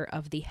writer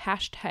of the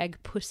hashtag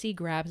Pussy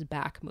Grabs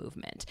Back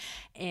movement.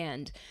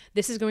 And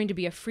this is going to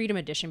be a Freedom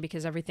Edition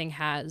because everything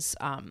has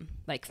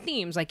like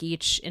themes, like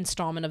each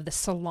installment of the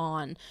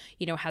Salon,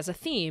 has a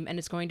theme. And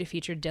it's going to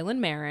feature Dylan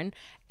Marin,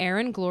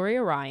 Aaron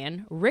Gloria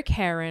Ryan, Rick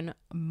Herron,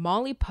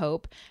 Molly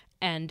Pope,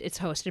 and it's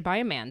hosted by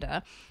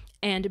Amanda.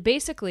 And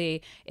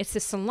basically, it's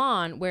the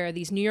salon where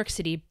these New York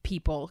City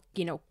people,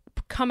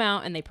 come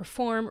out and they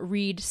perform,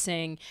 read,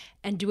 sing,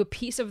 and do a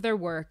piece of their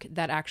work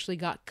that actually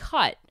got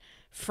cut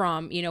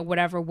from,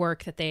 whatever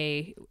work that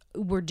they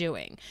were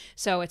doing.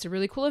 So it's a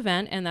really cool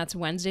event, and that's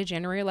Wednesday,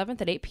 January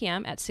 11th at 8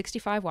 p.m. at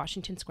 65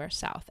 Washington Square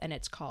South, and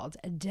it's called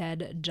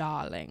Dead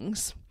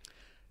Darlings.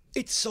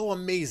 It's so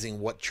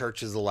amazing what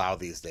churches allow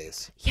these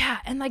days. Yeah,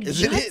 and like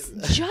Isn't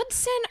it?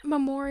 Judson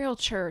Memorial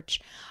Church,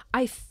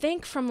 I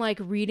think from like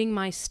reading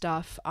my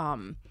stuff,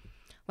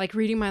 like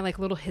reading my like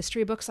little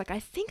history books, like I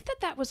think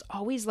that was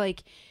always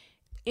like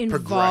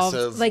involved.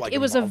 Progressive, Like it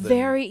was a involved in-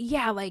 very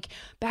like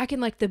back in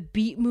like the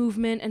beat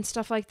movement and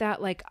stuff like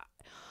that. Like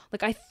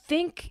I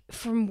think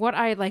from what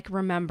I like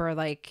remember,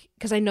 like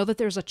because I know that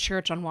there's a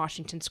church on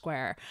Washington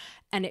Square,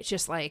 and it's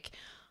just like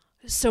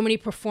so many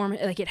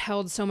it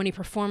held so many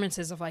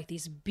performances of like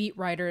these beat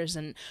writers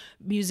and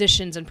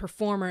musicians and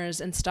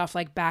performers and stuff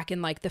like back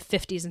in like the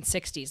 50s and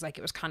 60s. Like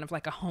it was kind of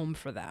like a home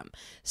for them.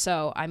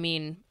 So I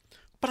mean,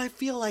 But I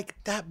feel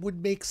like that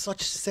would make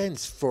such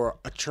sense for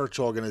a church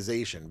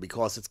organization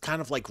because it's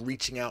kind of like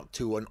reaching out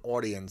to an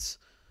audience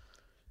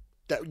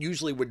that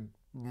usually would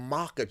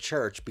mock a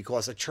church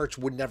because a church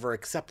would never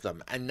accept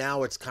them. And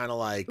now it's kind of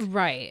like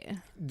right.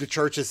 the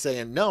church is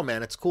saying, no,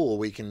 man, it's cool.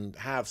 We can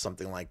have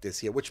something like this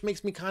here, which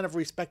makes me kind of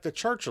respect the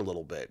church a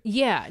little bit.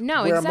 Yeah,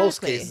 no, Where exactly. in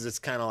most cases it's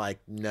kind of like,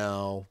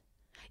 no.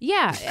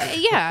 Yeah,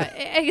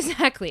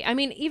 exactly. I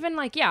mean, even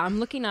like, I'm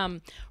looking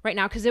right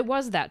now because it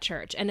was that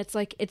church, and it's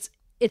like it's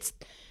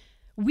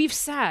we've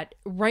sat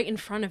right in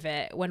front of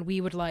it when we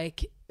would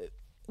like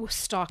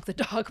stalk the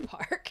dog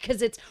park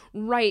because it's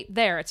right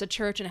there. It's a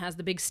church and it has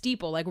the big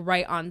steeple like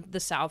right on the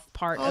south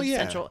part of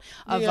central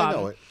of I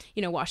know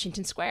it.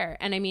 Washington Square.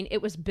 And I mean,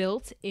 it was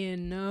built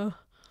in.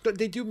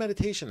 They do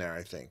meditation there,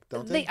 I think,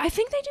 don't they? I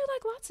think they do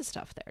like lots of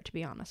stuff there. To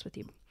be honest with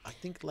you, I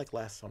think like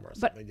last summer or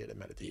something, they did a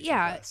meditation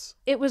yeah, class.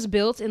 it was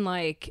built in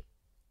like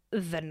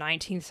the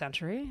 19th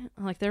century.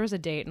 Like there was a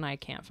date and I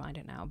can't find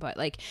it now, but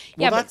like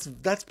Well,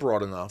 that's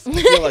broad enough. I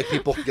feel like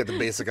people can get the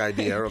basic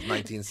idea of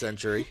 19th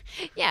century.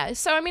 Yeah,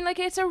 so I mean, like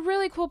it's a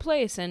really cool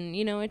place, and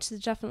it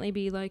should definitely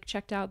be like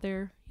checked out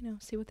there.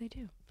 See what they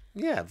do.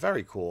 Yeah,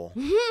 very cool.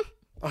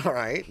 All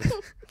right.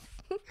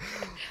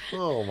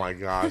 Oh my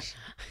gosh,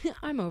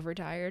 I'm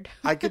overtired.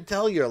 I could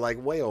tell you're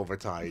like way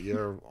overtired.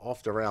 You're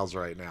off the rails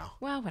right now.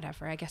 Well,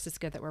 whatever. I guess it's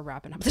good that we're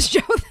wrapping up the show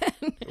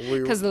then,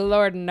 because the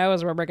Lord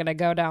knows where we're gonna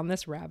go down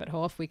this rabbit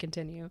hole if we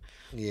continue.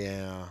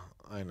 Yeah,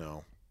 I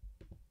know.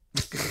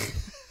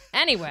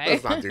 Anyway,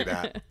 Let's not do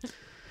that.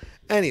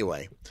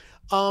 Anyway,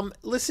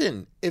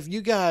 listen, if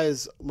you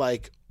guys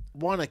like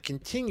want to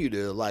continue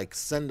to like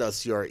send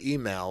us your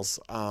emails,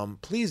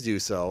 please do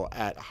so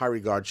at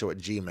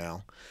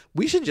highregardshow@gmail.com.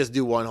 We should just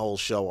do one whole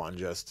show on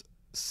just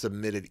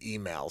submitted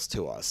emails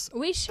to us.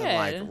 We should.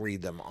 And like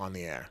read them on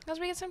the air. Because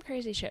we get some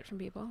crazy shit from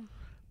people.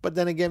 But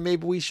then again,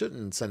 maybe we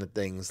shouldn't send it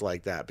things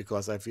like that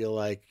because I feel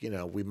like,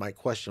 we might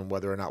question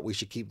whether or not we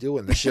should keep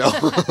doing the show.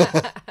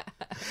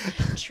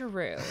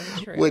 True.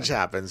 Which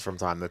happens from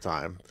time to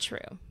time. True.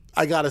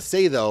 I gotta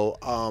say though,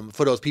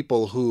 for those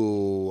people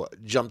who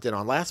jumped in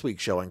on last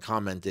week's show and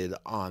commented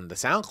on the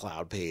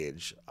SoundCloud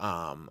page,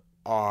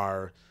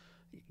 our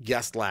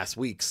guest last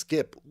week,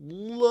 Skip,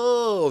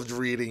 loved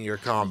reading your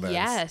comments.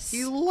 Yes.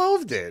 He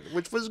loved it,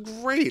 which was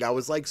great. I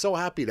was like so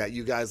happy that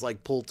you guys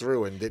like pulled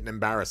through and didn't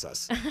embarrass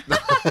us.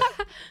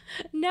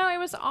 No, it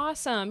was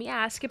awesome.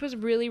 Yeah, Skip was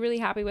really, really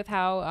happy with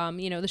how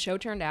the show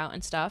turned out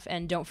and stuff.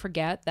 And don't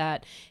forget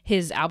that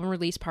his album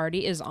release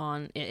party is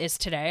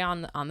today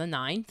on the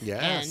 9th.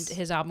 Yes. And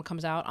his album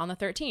comes out on the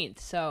 13th.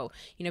 So,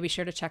 be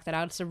sure to check that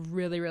out. It's a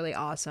really, really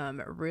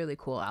awesome, really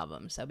cool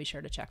album. So be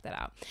sure to check that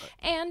out.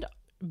 And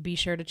be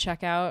sure to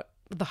check out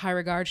the High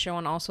Regard Show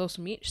on all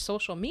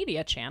social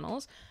media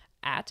channels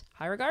at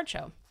High Regard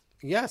Show.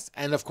 Yes,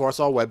 and of course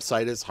our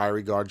website is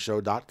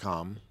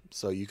highregardshow.com,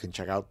 so you can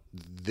check out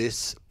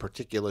this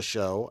particular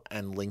show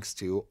and links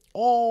to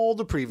all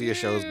the previous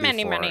shows before.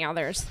 Many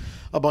others.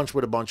 A bunch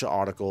of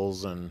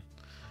articles and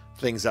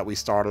things that we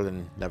started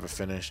and never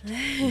finished.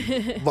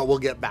 But we'll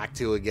get back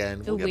to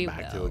again. We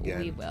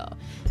will.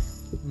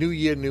 New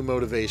year, new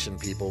motivation,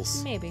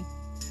 peoples. Maybe.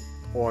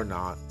 Or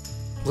not.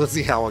 Let's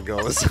see how it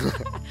goes.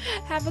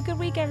 Have a good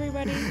week,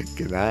 everybody.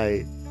 Good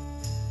night.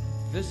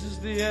 This is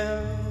the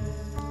end,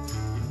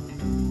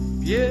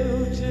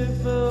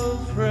 beautiful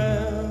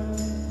friend.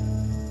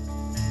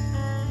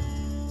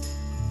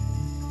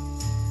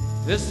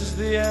 This is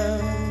the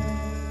end,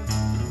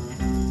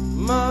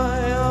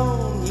 my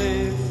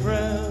only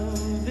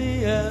friend.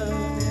 The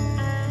end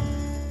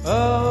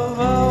of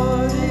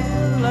our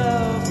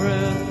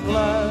elaborate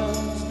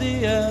plans.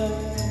 The end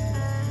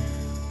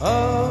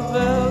of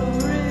everything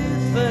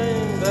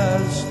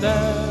that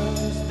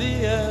stands. The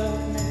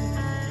end,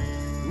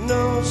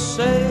 no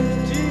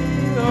safety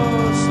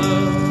or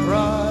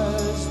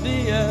surprise.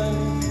 The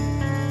end,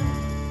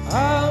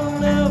 I'll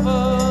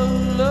never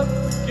look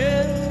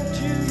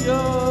into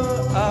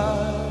your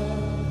eyes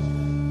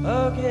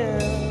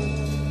again.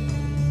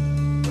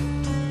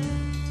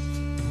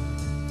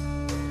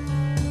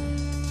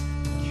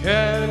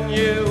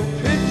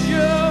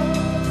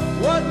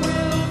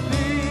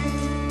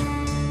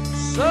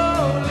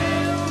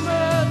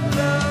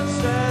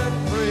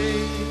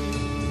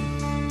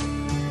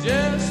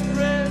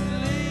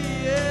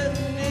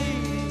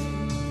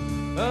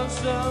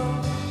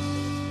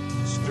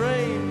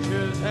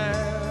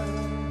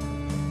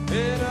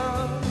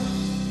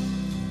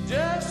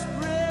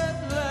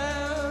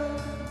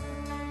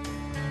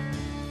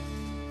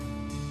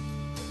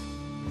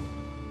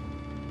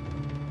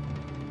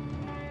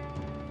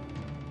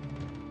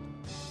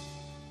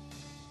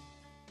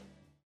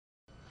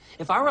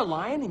 If I were a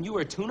lion and you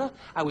were a tuna,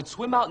 I would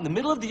swim out in the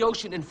middle of the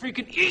ocean and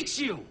freaking eat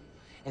you.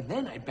 And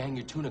then I'd bang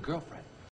your tuna girlfriend.